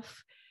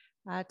self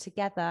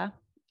together,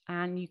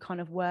 and you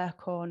kind of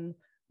work on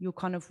your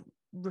kind of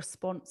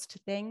response to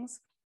things.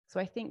 So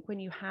I think when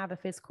you have a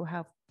physical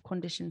health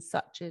condition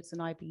such as an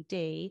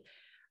IBD,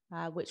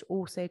 which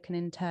also can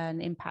in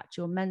turn impact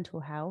your mental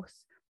health,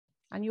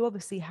 and you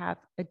obviously have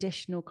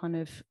additional kind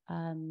of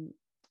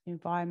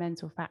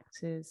environmental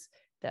factors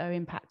that are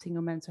impacting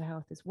your mental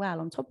health as well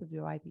on top of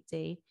your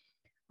IBD,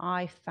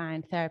 I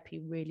found therapy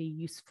really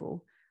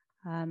useful.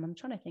 I'm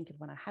trying to think of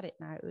when I had it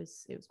now. It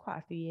was quite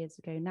a few years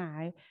ago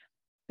now.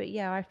 But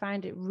yeah, I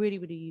find it really,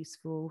 really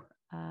useful.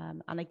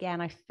 And again,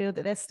 I feel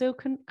that there's still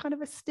kind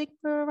of a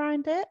stigma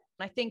around it.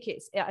 I think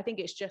it's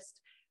just,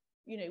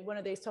 one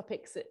of those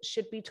topics that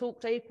should be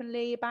talked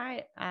openly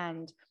about,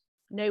 and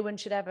no one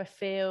should ever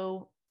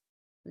feel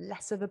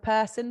less of a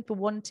person for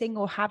wanting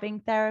or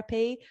having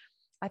therapy.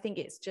 I think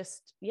it's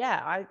just,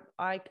 I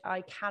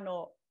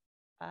cannot,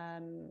 I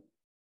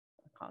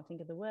can't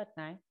think of the word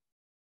now.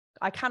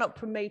 I cannot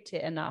promote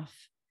it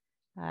enough.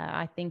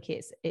 I think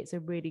it's a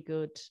really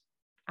good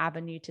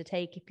avenue to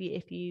take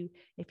if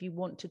you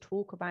want to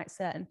talk about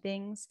certain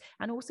things.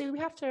 And also we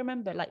have to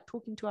remember, like,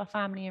 talking to our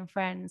family and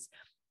friends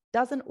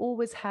doesn't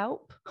always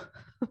help.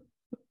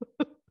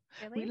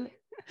 Really?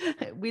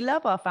 we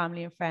love our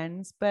family and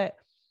friends, but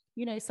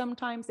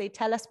sometimes they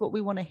tell us what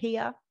we want to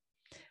hear.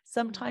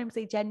 Sometimes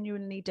they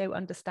genuinely don't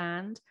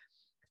understand.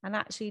 And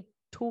actually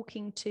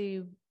talking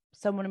to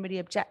someone really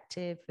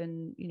objective,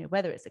 and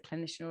whether it's a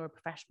clinician or a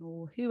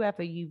professional,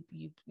 whoever you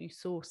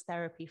source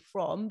therapy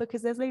from,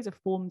 because there's loads of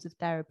forms of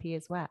therapy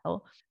as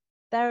well.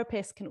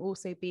 Therapists can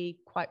also be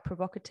quite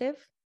provocative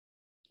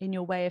in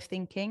your way of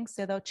thinking,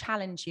 so they'll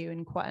challenge you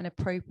in quite an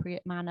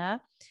appropriate manner,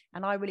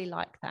 and I really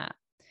like that.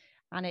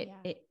 And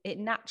it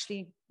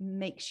naturally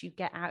makes you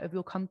get out of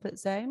your comfort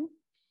zone.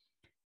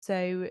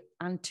 So,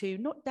 and to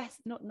not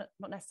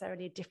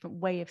necessarily a different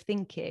way of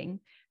thinking,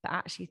 but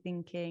actually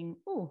thinking,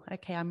 oh,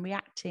 okay, I'm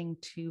reacting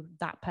to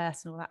that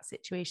person or that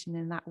situation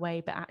in that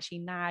way. But actually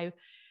now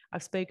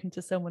I've spoken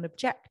to someone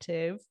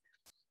objective,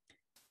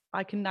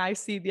 I can now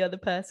see the other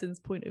person's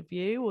point of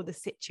view or the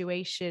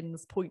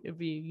situation's point of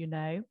view,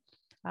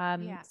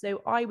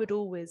 So I would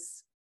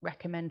always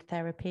recommend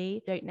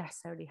therapy. You don't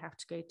necessarily have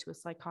to go to a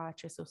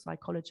psychiatrist or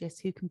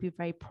psychologist, who can be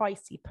very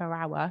pricey per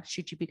hour,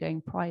 should you be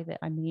going private.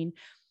 I mean,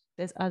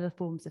 there's other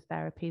forms of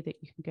therapy that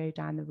you can go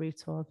down the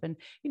route of, and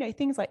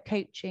things like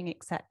coaching,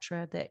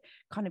 etc., that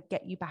kind of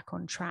get you back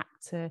on track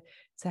to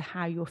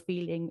how you're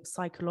feeling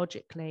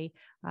psychologically,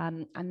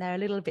 and they're a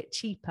little bit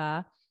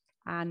cheaper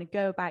and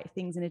go about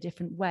things in a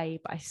different way,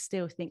 but I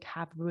still think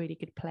have a really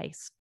good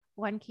place.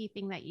 One key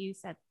thing that you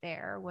said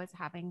there was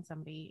having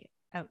somebody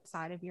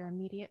outside of your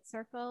immediate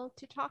circle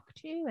to talk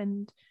to,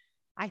 and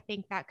I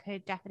think that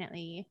could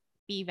definitely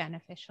be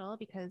beneficial,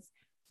 because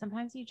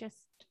sometimes you just,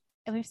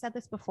 and we've said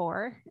this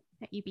before,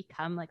 that you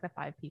become like the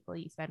 5 people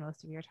you spend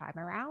most of your time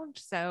around.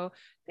 So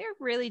they're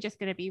really just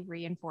going to be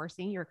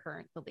reinforcing your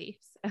current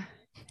beliefs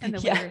and the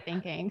way you're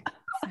thinking.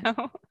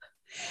 So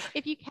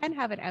if you can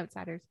have an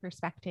outsider's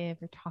perspective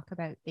or talk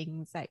about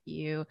things that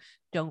you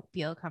don't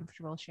feel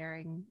comfortable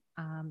sharing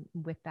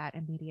with that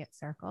immediate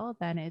circle,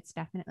 then it's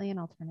definitely an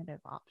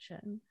alternative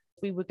option.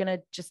 We were going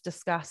to just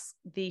discuss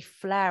the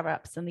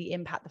flare-ups and the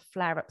impact the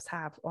flare-ups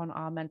have on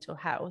our mental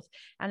health.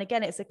 And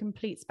again, it's a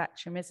complete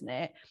spectrum, isn't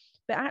it?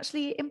 But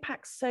actually it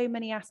impacts so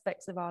many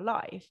aspects of our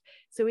life.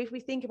 So if we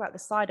think about the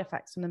side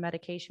effects from the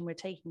medication we're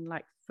taking,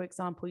 like for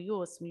example,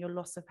 yours, from your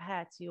loss of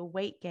hair to your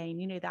weight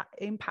gain, that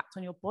impact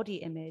on your body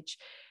image,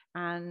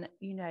 and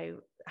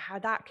how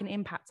that can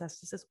impact us.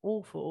 This is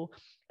awful.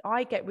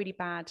 I get really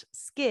bad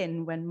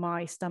skin when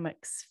my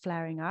stomach's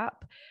flaring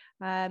up.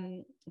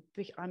 I'm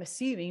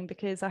assuming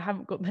because I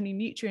haven't got many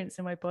nutrients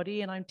in my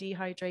body and I'm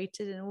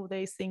dehydrated, and all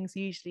those things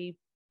usually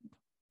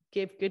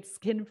give good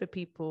skin for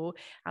people,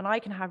 and I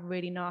can have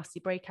really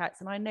nasty breakouts,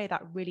 and I know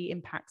that really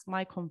impacts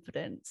my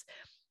confidence.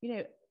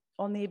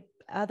 On the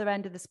other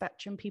end of the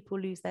spectrum, people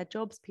lose their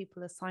jobs,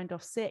 people are signed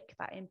off sick,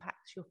 that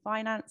impacts your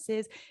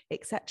finances,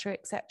 etc.,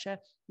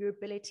 your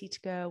ability to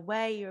go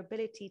away, your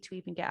ability to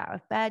even get out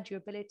of bed, your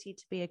ability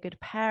to be a good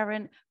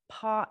parent,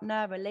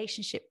 partner,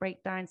 relationship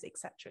breakdowns,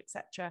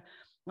 etc.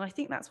 And I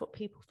think that's what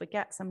people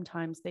forget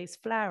sometimes, those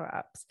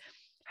flare-ups,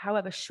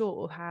 however short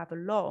or however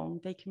long,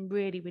 they can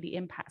really, really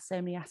impact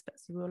so many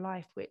aspects of your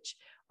life, which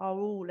are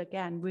all,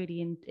 again,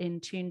 really in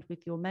tune with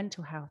your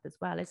mental health as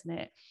well, isn't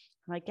it?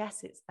 And I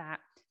guess it's that,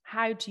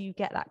 how do you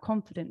get that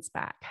confidence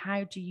back?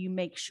 How do you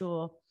make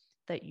sure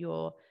that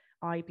your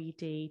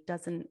IBD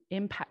doesn't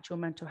impact your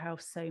mental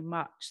health so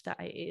much that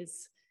it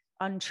is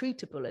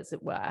untreatable, as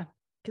it were?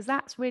 Because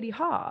that's really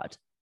hard.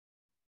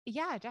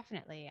 Yeah,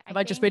 definitely. Have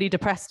I just really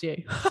depressed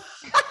you?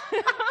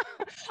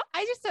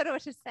 I just don't know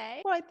what to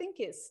say. Well, I think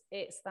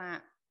it's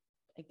that,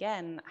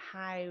 again,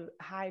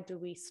 how do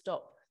we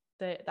stop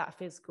that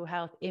physical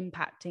health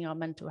impacting our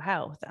mental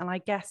health? And I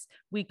guess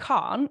we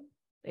can't.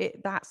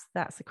 That's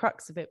the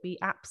crux of it. We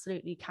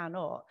absolutely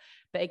cannot.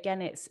 But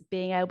again, it's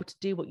being able to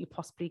do what you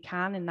possibly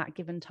can in that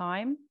given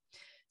time.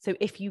 So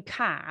if you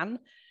can,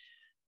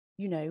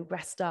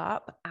 rest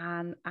up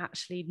and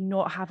actually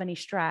not have any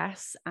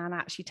stress, and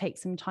actually take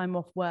some time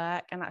off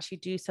work and actually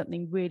do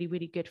something really,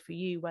 really good for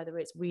you, whether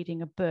it's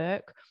reading a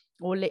book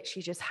or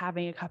literally just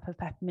having a cup of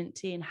peppermint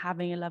tea and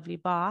having a lovely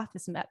bath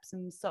with some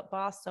Epsom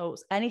bath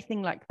salts,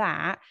 anything like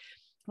that.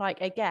 Like,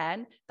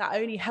 again, that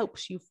only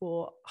helps you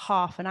for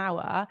half an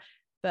hour,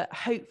 but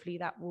hopefully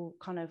that will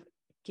kind of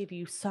give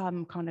you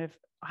some kind of,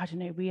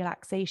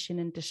 relaxation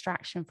and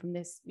distraction from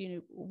this,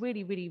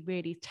 really, really,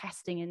 really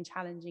testing and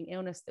challenging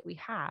illness that we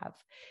have.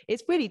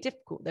 It's really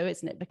difficult though,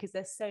 isn't it? Because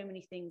there's so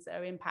many things that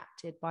are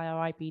impacted by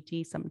our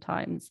IBD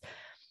sometimes,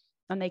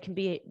 and they can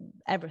be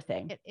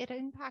everything. It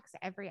impacts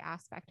every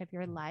aspect of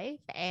your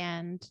life.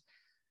 And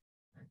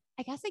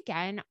I guess,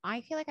 again, I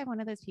feel like I'm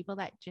one of those people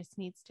that just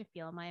needs to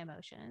feel my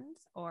emotions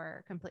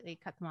or completely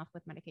cut them off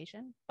with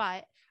medication.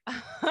 But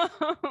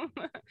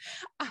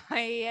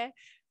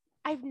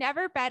I've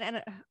never been,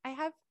 and I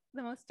have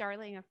the most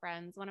darling of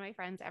friends. One of my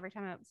friends, every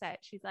time I'm upset,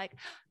 she's like,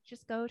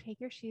 just go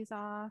take your shoes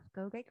off,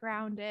 go get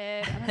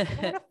grounded. I'm like, I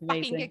don't want to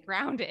fucking get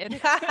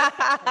grounded.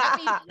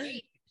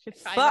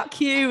 Fuck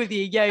you with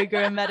your yoga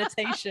and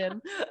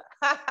meditation.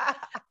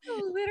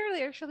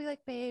 Literally, or she'll be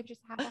like, babe,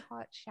 just have a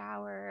hot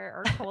shower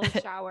or cold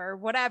shower,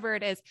 whatever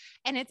it is.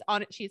 And it's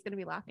on it. She's going to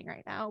be laughing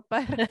right now,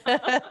 but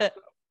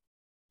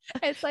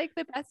it's like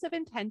the best of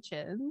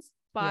intentions,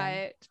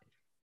 but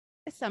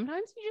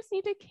sometimes you just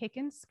need to kick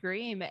and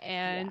scream,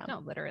 and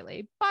not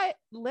literally, but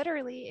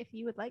literally, if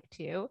you would like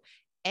to,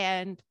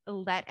 and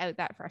let out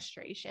that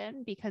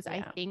frustration, because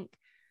I think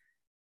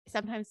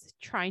sometimes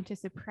trying to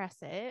suppress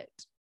it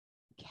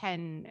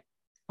can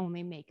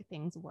only make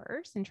things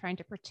worse, and trying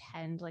to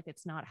pretend like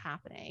it's not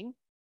happening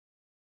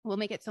will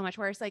make it so much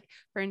worse. Like,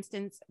 for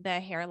instance, the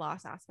hair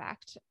loss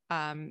aspect.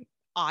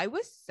 I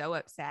was so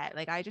upset.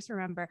 Like, I just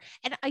remember,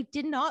 and I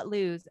did not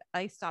lose.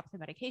 I stopped the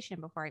medication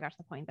before I got to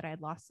the point that I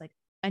had lost like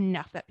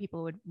enough that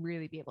people would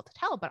really be able to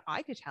tell, but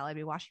I could tell. I'd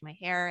be washing my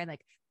hair and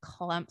like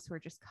clumps were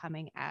just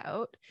coming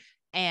out.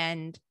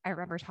 And I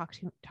remember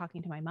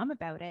talking to my mom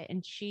about it,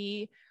 and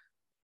she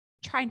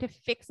trying to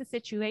fix the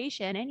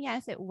situation. And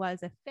yes, it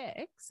was a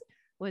fix,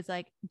 was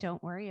like,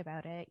 don't worry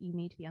about it. You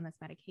need to be on this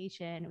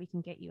medication. We can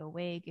get you a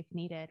wig if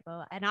needed.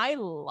 Well, and I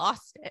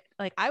lost it.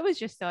 Like, I was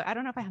just so, I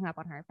don't know if I hung up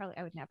on her. Probably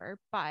I would never,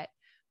 but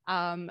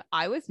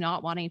I was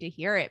not wanting to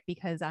hear it,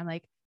 because I'm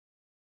like,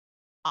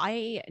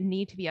 I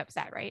need to be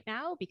upset right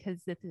now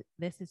because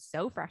this is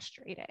so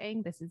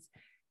frustrating. This is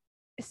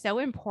so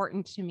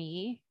important to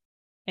me,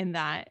 in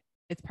that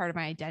it's part of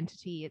my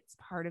identity. It's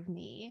part of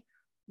me,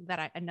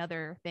 that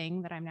another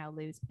thing that I'm now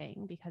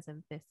losing because of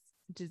this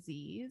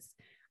disease.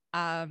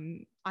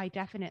 I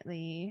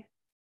definitely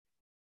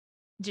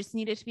just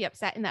needed to be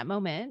upset in that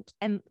moment.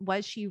 And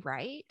was she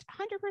right?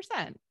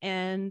 100%.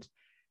 And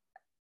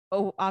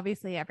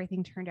obviously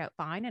everything turned out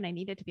fine, and I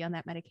needed to be on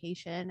that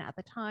medication at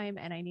the time,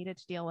 and I needed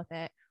to deal with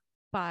it.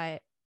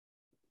 But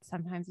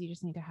sometimes you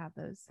just need to have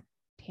those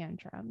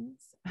tantrums.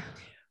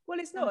 Well,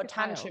 it's not a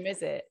tantrum,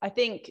 is it? I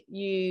think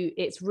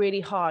it's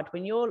really hard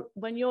when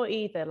you're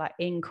either like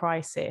in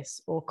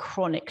crisis or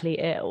chronically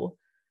ill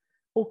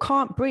or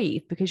can't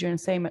breathe because you're in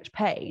so much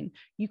pain.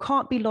 You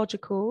can't be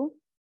logical.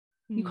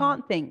 You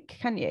can't think,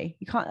 can you?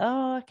 You can't,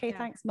 oh, okay,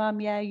 thanks, mum.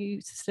 Yeah, you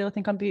still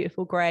think I'm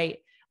beautiful. Great.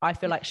 I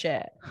feel like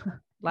shit.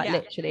 Like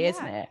literally,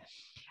 isn't it?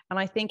 And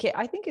I think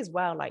as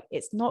well, like,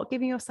 it's not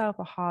giving yourself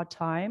a hard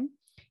time.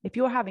 If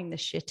you're having the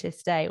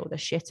shittest day or the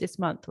shittest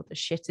month or the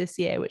shittest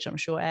year, which I'm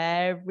sure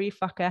every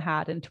fucker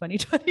had in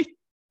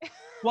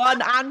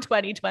 2021 and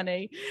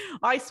 2020,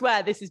 I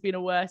swear this has been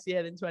a worse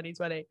year than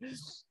 2020.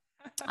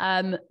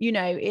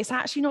 It's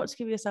actually not to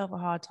give yourself a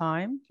hard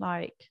time.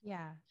 Like,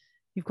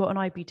 you've got an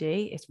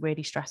IBD, it's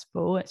really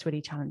stressful, it's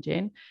really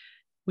challenging.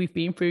 We've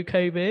been through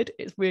COVID,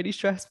 it's really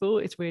stressful,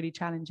 it's really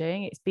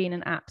challenging. It's been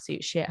an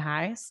absolute shit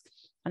house.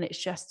 And it's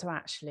just to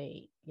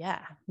actually,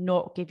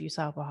 not give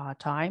yourself a hard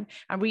time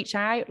and reach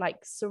out, like,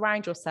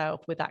 surround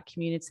yourself with that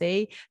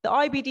community. The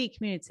IBD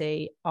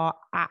community are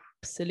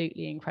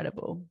absolutely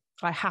incredible.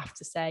 I have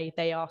to say,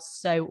 they are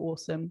so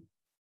awesome.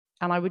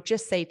 And I would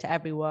just say to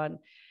everyone,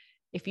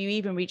 if you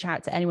even reach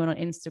out to anyone on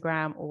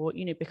Instagram, or,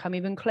 become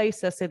even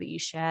closer so that you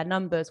share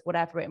numbers,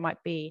 whatever it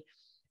might be.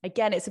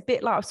 Again, it's a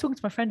bit like, I was talking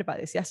to my friend about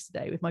this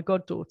yesterday with my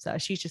goddaughter.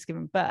 She's just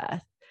given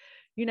birth.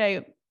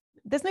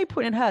 There's no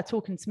point in her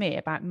talking to me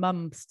about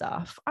mum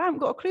stuff. I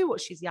haven't got a clue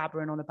what she's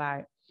yabbering on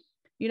about,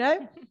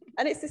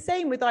 And it's the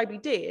same with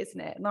IBD,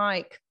 isn't it?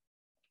 Like,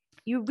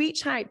 you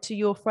reach out to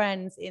your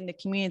friends in the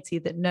community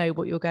that know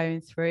what you're going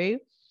through,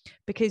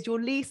 because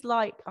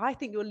I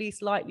think you're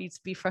least likely to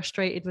be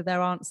frustrated with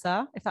their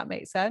answer, if that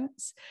makes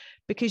sense,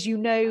 because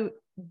that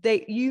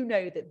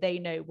they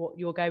know what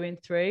you're going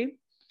through.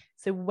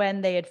 So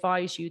when they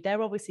advise you,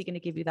 they're obviously going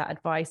to give you that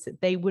advice that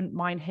they wouldn't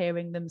mind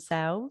hearing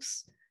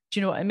themselves. Do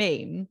you know what I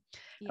mean?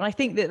 Yeah. And I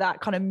think that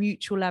kind of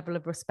mutual level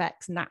of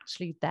respect's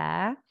naturally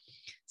there.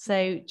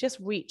 So just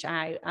reach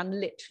out, and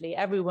literally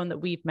everyone that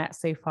we've met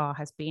so far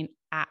has been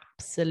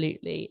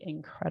absolutely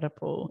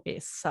incredible.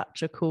 It's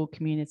such a cool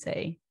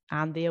community,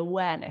 and the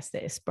awareness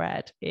that is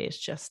spread is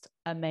just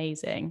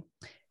amazing.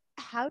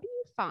 How do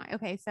you find,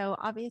 okay, so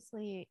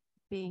obviously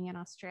being in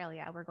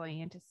Australia, we're going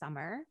into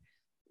summer,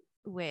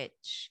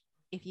 which,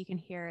 if you can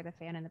hear the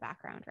fan in the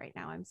background right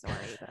now, I'm sorry,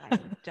 but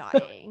I'm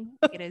dying.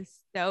 It is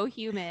so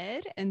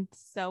humid and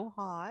so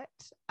hot.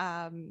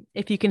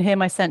 If you can hear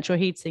my central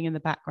heating in the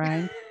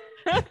background,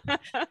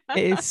 it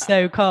is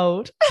so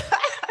cold.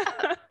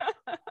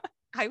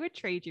 I would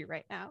trade you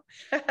right now,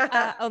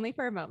 only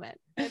for a moment,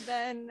 and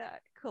then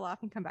cool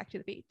off and come back to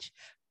the beach.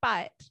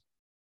 But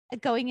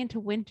going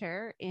into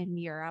winter in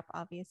Europe,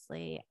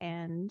 obviously,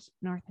 and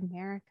North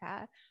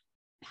America,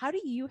 how do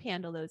you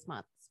handle those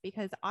months?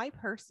 Because I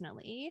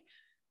personally,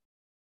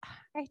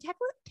 I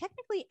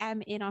technically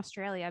am in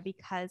Australia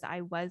because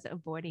I was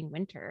avoiding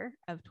winter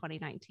of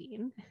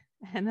 2019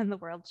 and then the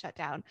world shut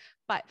down.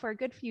 But for a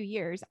good few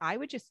years, I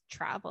would just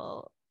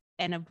travel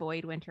and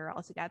avoid winter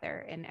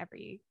altogether in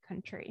every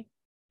country.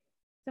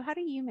 So how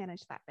do you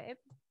manage that, babe?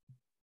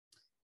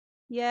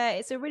 Yeah,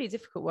 it's a really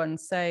difficult one.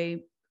 So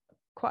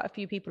quite a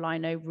few people I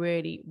know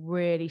really,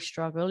 really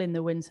struggle in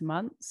the winter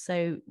months.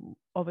 So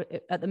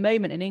at the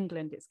moment in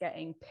England, it's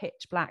getting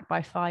pitch black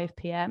by 5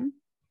 p.m.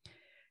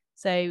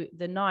 So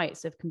the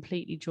nights have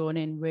completely drawn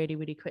in really,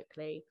 really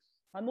quickly.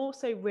 I'm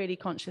also really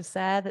conscious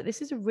there that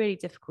this is a really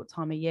difficult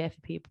time of year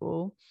for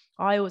people.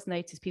 I always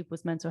notice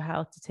people's mental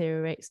health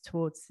deteriorates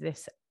towards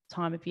this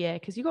time of year,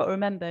 because you've got to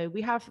remember,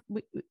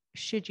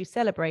 should you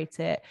celebrate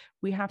it,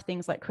 we have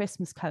things like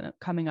Christmas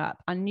coming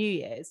up and New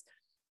Year's.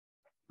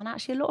 And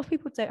actually, a lot of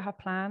people don't have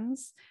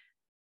plans.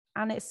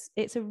 And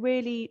it's a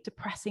really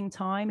depressing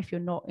time if you're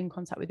not in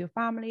contact with your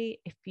family,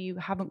 if you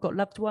haven't got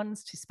loved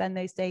ones to spend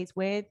those days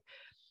with.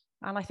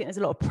 And I think there's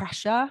a lot of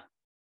pressure.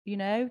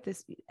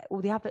 There's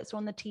all the adverts are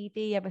on the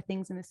TV,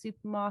 everything's in the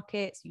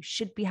supermarkets, you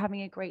should be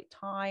having a great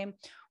time.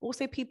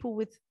 Also, people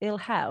with ill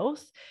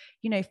health,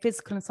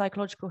 physical and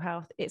psychological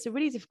health, it's a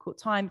really difficult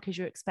time because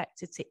you're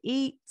expected to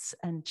eat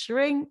and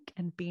drink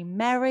and be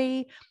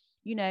merry,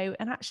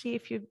 and actually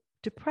if you're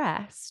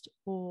depressed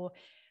or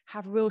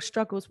have real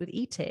struggles with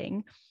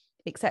eating,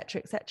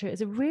 etc., etc., it's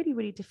a really,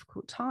 really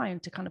difficult time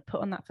to kind of put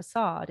on that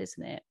facade,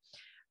 isn't it?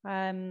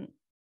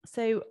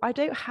 So I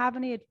don't have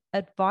any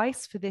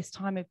advice for this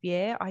time of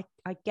year.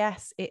 I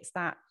guess it's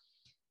that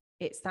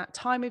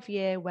time of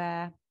year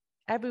where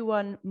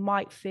everyone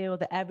might feel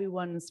that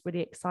everyone's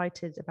really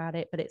excited about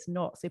it, but it's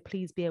not. So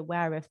please be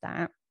aware of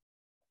that.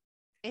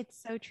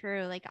 It's so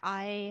true. Like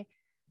I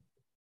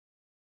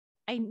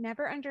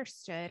never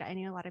understood. I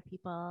knew a lot of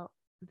people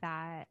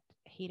that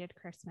hated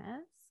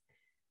Christmas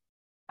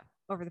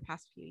over the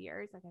past few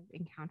years. Like I've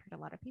encountered a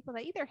lot of people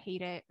that either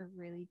hate it or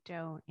really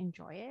don't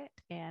enjoy it.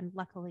 And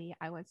luckily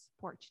I was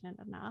fortunate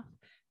enough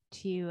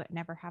to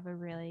never have a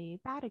really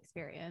bad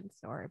experience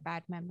or a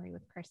bad memory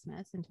with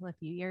Christmas until a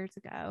few years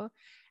ago.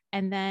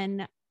 And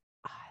then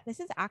this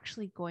is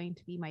actually going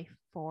to be my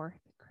 4th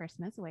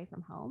Christmas away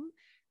from home,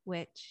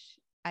 which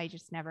I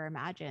just never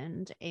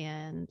imagined.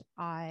 And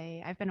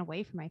I've been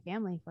away from my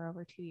family for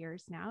over 2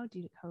 years now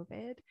due to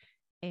COVID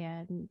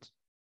and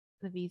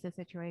the visa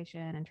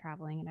situation and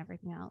traveling and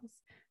everything else.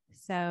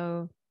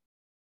 So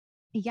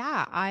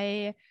yeah,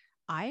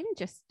 I'm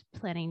just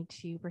planning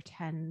to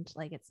pretend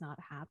like it's not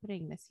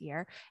happening this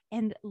year.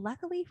 And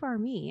luckily for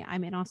me,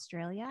 I'm in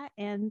Australia,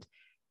 and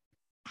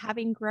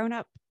having grown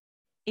up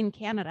in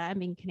Canada, I'm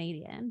being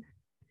Canadian,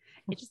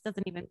 it just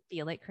doesn't even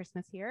feel like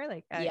Christmas here.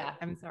 Like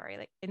I'm sorry,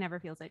 like it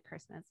never feels like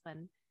Christmas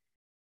when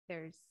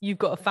you've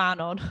got a fan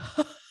on.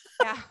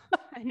 Yeah,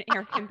 an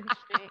air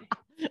conditioning.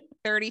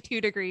 32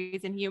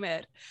 degrees and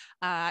humid.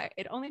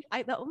 The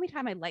only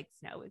time I like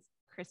snow is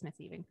Christmas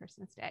Eve and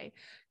Christmas Day.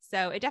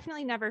 So it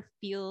definitely never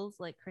feels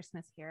like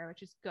Christmas here,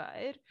 which is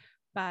good,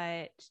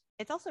 but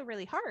it's also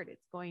really hard.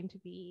 It's going to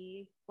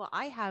be,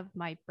 I have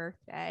my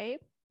birthday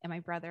and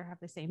my brother have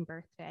the same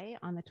birthday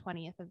on the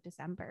 20th of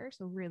December.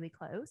 So really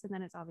close. And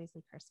then it's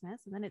obviously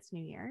Christmas, and then it's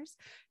New Year's.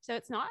 So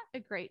it's not a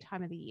great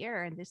time of the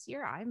year. And this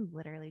year I'm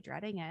literally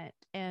dreading it.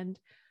 And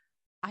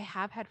I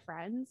have had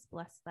friends,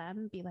 bless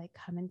them, be like,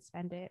 come and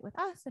spend it with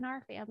us and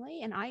our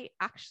family. And I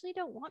actually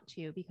don't want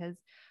to, because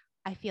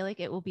I feel like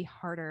it will be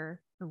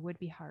harder, or would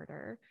be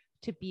harder,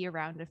 to be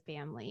around a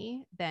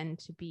family than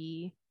to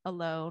be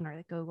alone or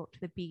like go to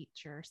the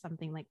beach or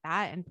something like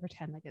that and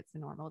pretend like it's a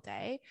normal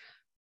day.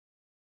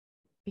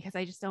 Because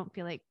I just don't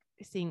feel like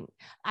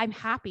I'm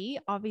happy,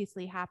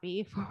 obviously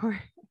happy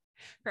for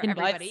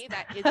everybody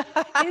that is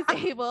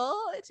able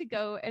to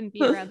go and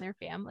be around their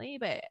family,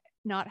 but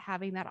not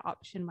having that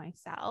option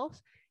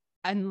myself,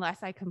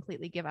 unless I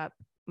completely give up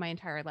my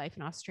entire life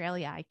in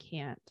Australia, I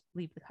can't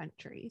leave the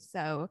country.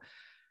 So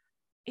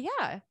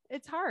yeah,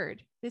 it's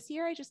hard. This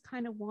year, I just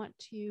kind of want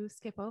to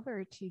skip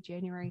over to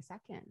January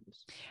 2nd.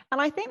 And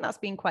I think that's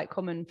been quite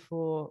common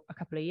for a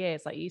couple of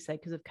years, like you said,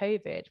 because of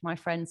COVID. My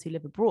friends who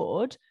live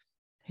abroad,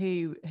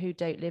 who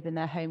don't live in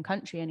their home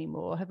country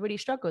anymore, have really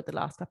struggled the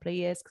last couple of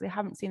years because they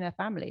haven't seen their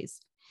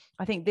families.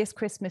 I think this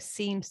Christmas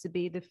seems to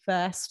be the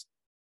first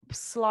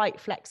slight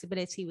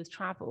flexibility with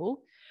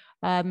travel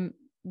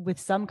with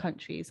some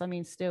countries. I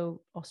mean,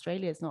 still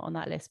Australia is not on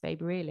that list,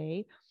 babe,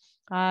 really.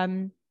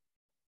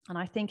 And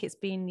I think it's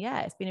been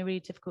a really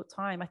difficult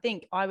time. I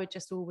think I would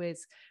just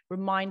always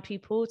remind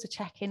people to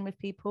check in with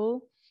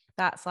people.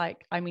 That's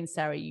like, I mean,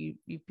 Sarah,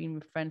 you've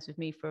been friends with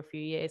me for a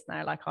few years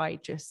now. Like I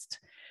just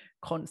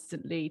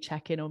constantly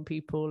check in on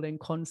people and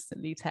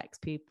constantly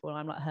text people.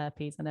 I'm like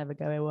herpes, I never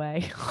go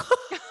away.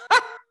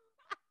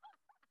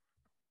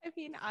 I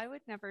mean, I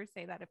would never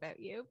say that about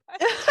you.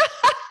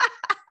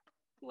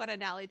 What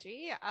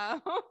analogy.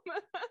 I'd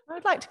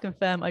like to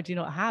confirm I do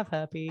not have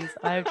herpes.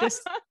 I've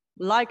just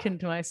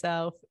likened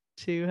myself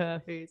to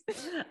herpes.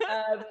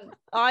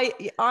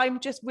 I'm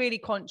just really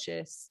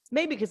conscious,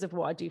 maybe because of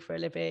what I do for a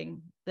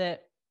living,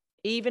 that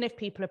even if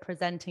people are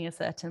presenting a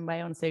certain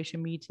way on social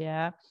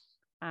media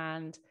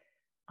and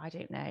I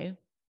don't know,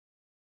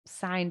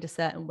 sound a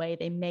certain way,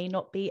 they may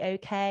not be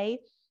okay.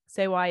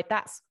 So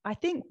that's I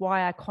think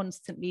why I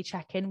constantly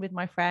check in with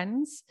my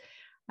friends.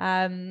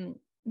 And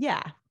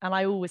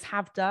I always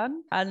have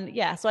done. And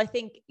so I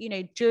think,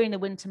 during the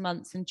winter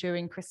months and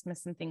during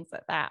Christmas and things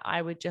like that,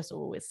 I would just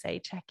always say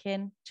check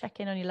in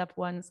on your loved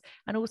ones,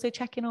 and also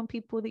check in on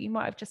people that you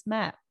might have just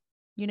met.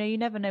 You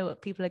never know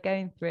what people are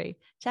going through.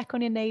 Check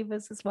on your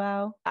neighbors as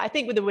well. I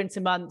think with the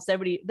winter months, they're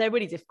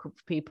really difficult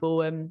for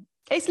people.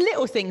 It's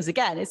little things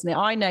again, isn't it?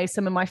 I know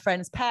some of my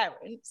friends'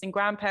 parents and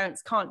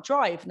grandparents can't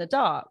drive in the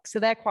dark, so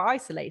they're quite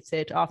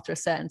isolated after a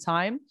certain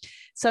time.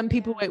 Some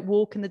people won't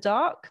walk in the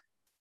dark,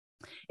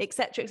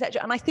 etc.,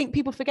 etc. And I think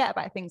people forget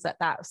about things like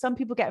that. Some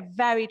people get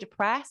very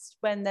depressed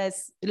when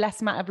there's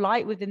less amount of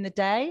light within the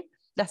day,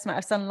 less amount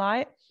of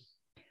sunlight.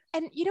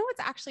 And you know what's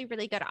actually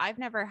really good? I've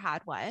never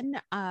had one.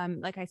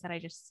 Like I said, I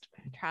just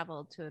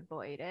traveled to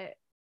avoid it.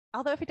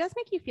 Although if it does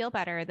make you feel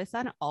better, the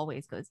sun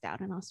always goes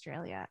down in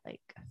Australia at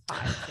like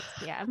 5, 6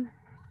 p.m.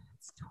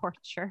 It's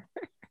torture.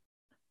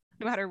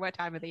 No matter what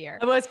time of the year.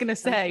 I was going to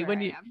say, sure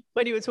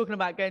when you were talking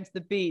about going to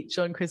the beach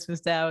on Christmas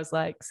Day, I was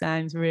like,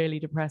 sounds really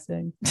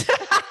depressing.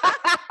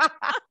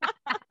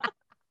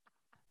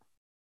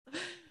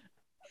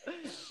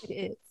 It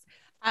is.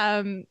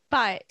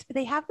 But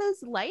they have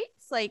those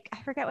lights, like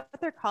I forget what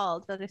they're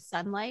called, but a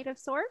sunlight of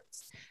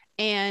sorts,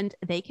 and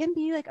they can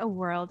be like a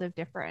world of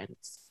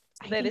difference.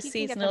 They're the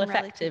seasonal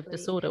affective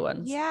disorder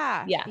ones.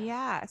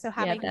 Yeah. So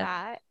having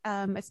that,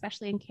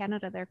 especially in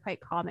Canada, they're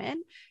quite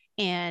common,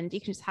 and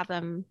you can just have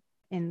them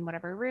in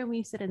whatever room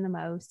you sit in the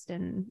most.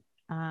 And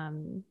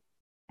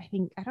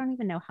I don't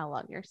even know how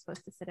long you're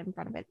supposed to sit in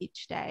front of it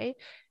each day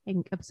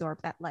and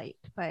absorb that light,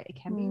 but it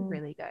can be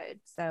really good.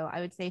 So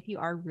I would say if you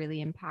are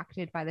really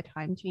impacted by the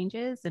time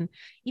changes, and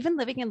even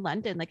living in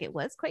London, like it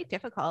was quite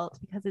difficult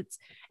because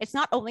it's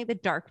not only the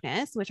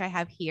darkness, which I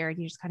have here, and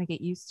you just kind of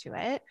get used to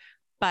it,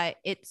 but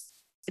it's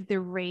the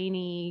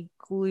rainy,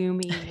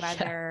 gloomy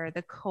weather,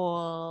 the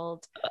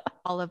cold,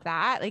 all of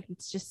that. Like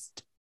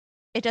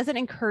it doesn't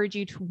encourage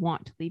you to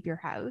want to leave your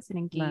house and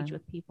engage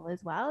with people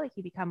as well. Like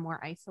you become more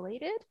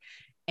isolated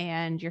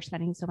and you're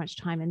spending so much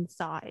time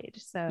inside.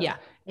 So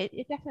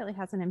it definitely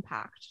has an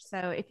impact. So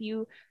if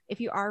you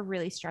are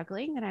really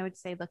struggling, then I would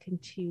say look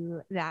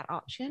into that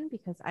option,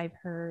 because I've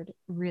heard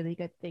really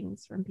good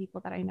things from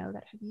people that I know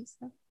that have used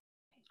them.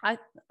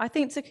 I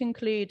think to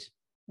conclude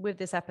with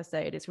this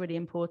episode, it's really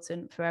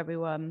important for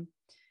everyone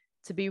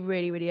to be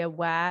really, really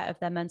aware of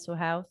their mental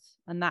health.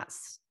 And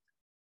that's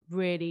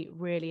really,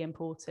 really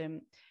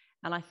important.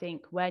 And I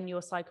think when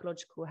your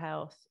psychological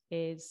health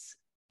is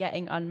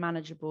getting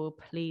unmanageable,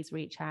 please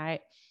reach out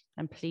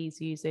and please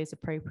use those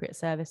appropriate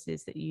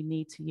services that you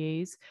need to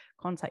use.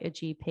 Contact your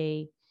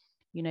GP,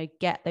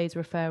 get those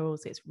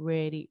referrals. It's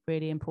really,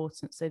 really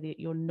important so that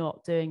you're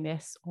not doing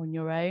this on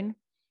your own.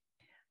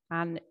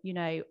 And,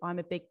 I'm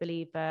a big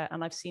believer,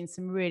 and I've seen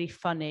some really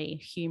funny,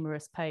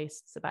 humorous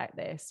posts about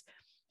this.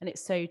 And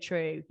it's so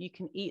true. You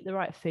can eat the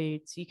right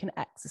foods, you can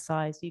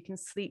exercise, you can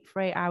sleep for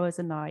 8 hours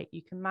a night,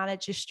 you can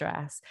manage your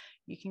stress,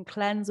 you can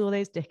cleanse all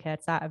those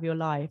dickheads out of your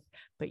life,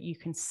 but you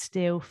can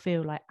still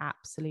feel like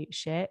absolute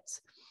shit.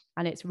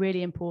 And it's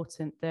really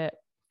important that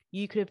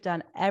you could have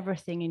done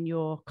everything in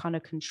your kind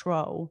of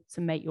control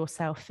to make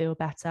yourself feel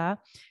better.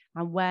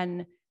 And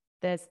when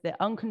there's the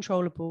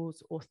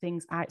uncontrollables or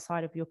things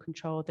outside of your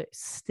control that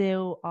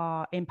still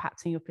are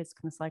impacting your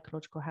physical and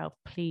psychological health,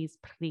 please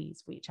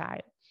reach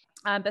out.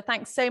 But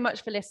thanks so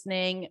much for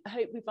listening. I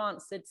hope we've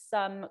answered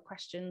some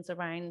questions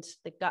around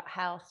the gut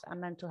health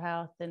and mental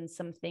health and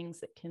some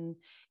things that can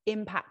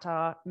impact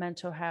our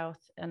mental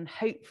health. And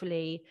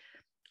hopefully,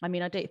 I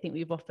don't think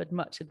we've offered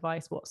much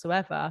advice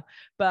whatsoever,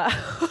 but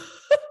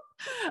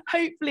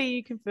hopefully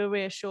you can feel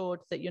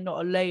reassured that you're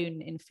not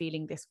alone in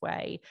feeling this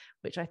way,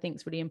 which I think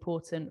is really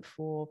important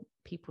for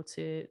people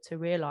to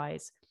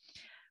realize.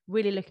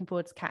 Really looking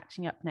forward to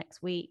catching up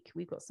next week.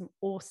 We've got some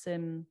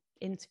awesome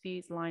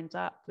interviews lined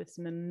up with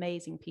some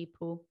amazing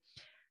people,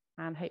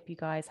 and hope you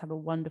guys have a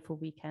wonderful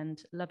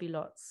weekend. Love you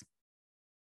lots.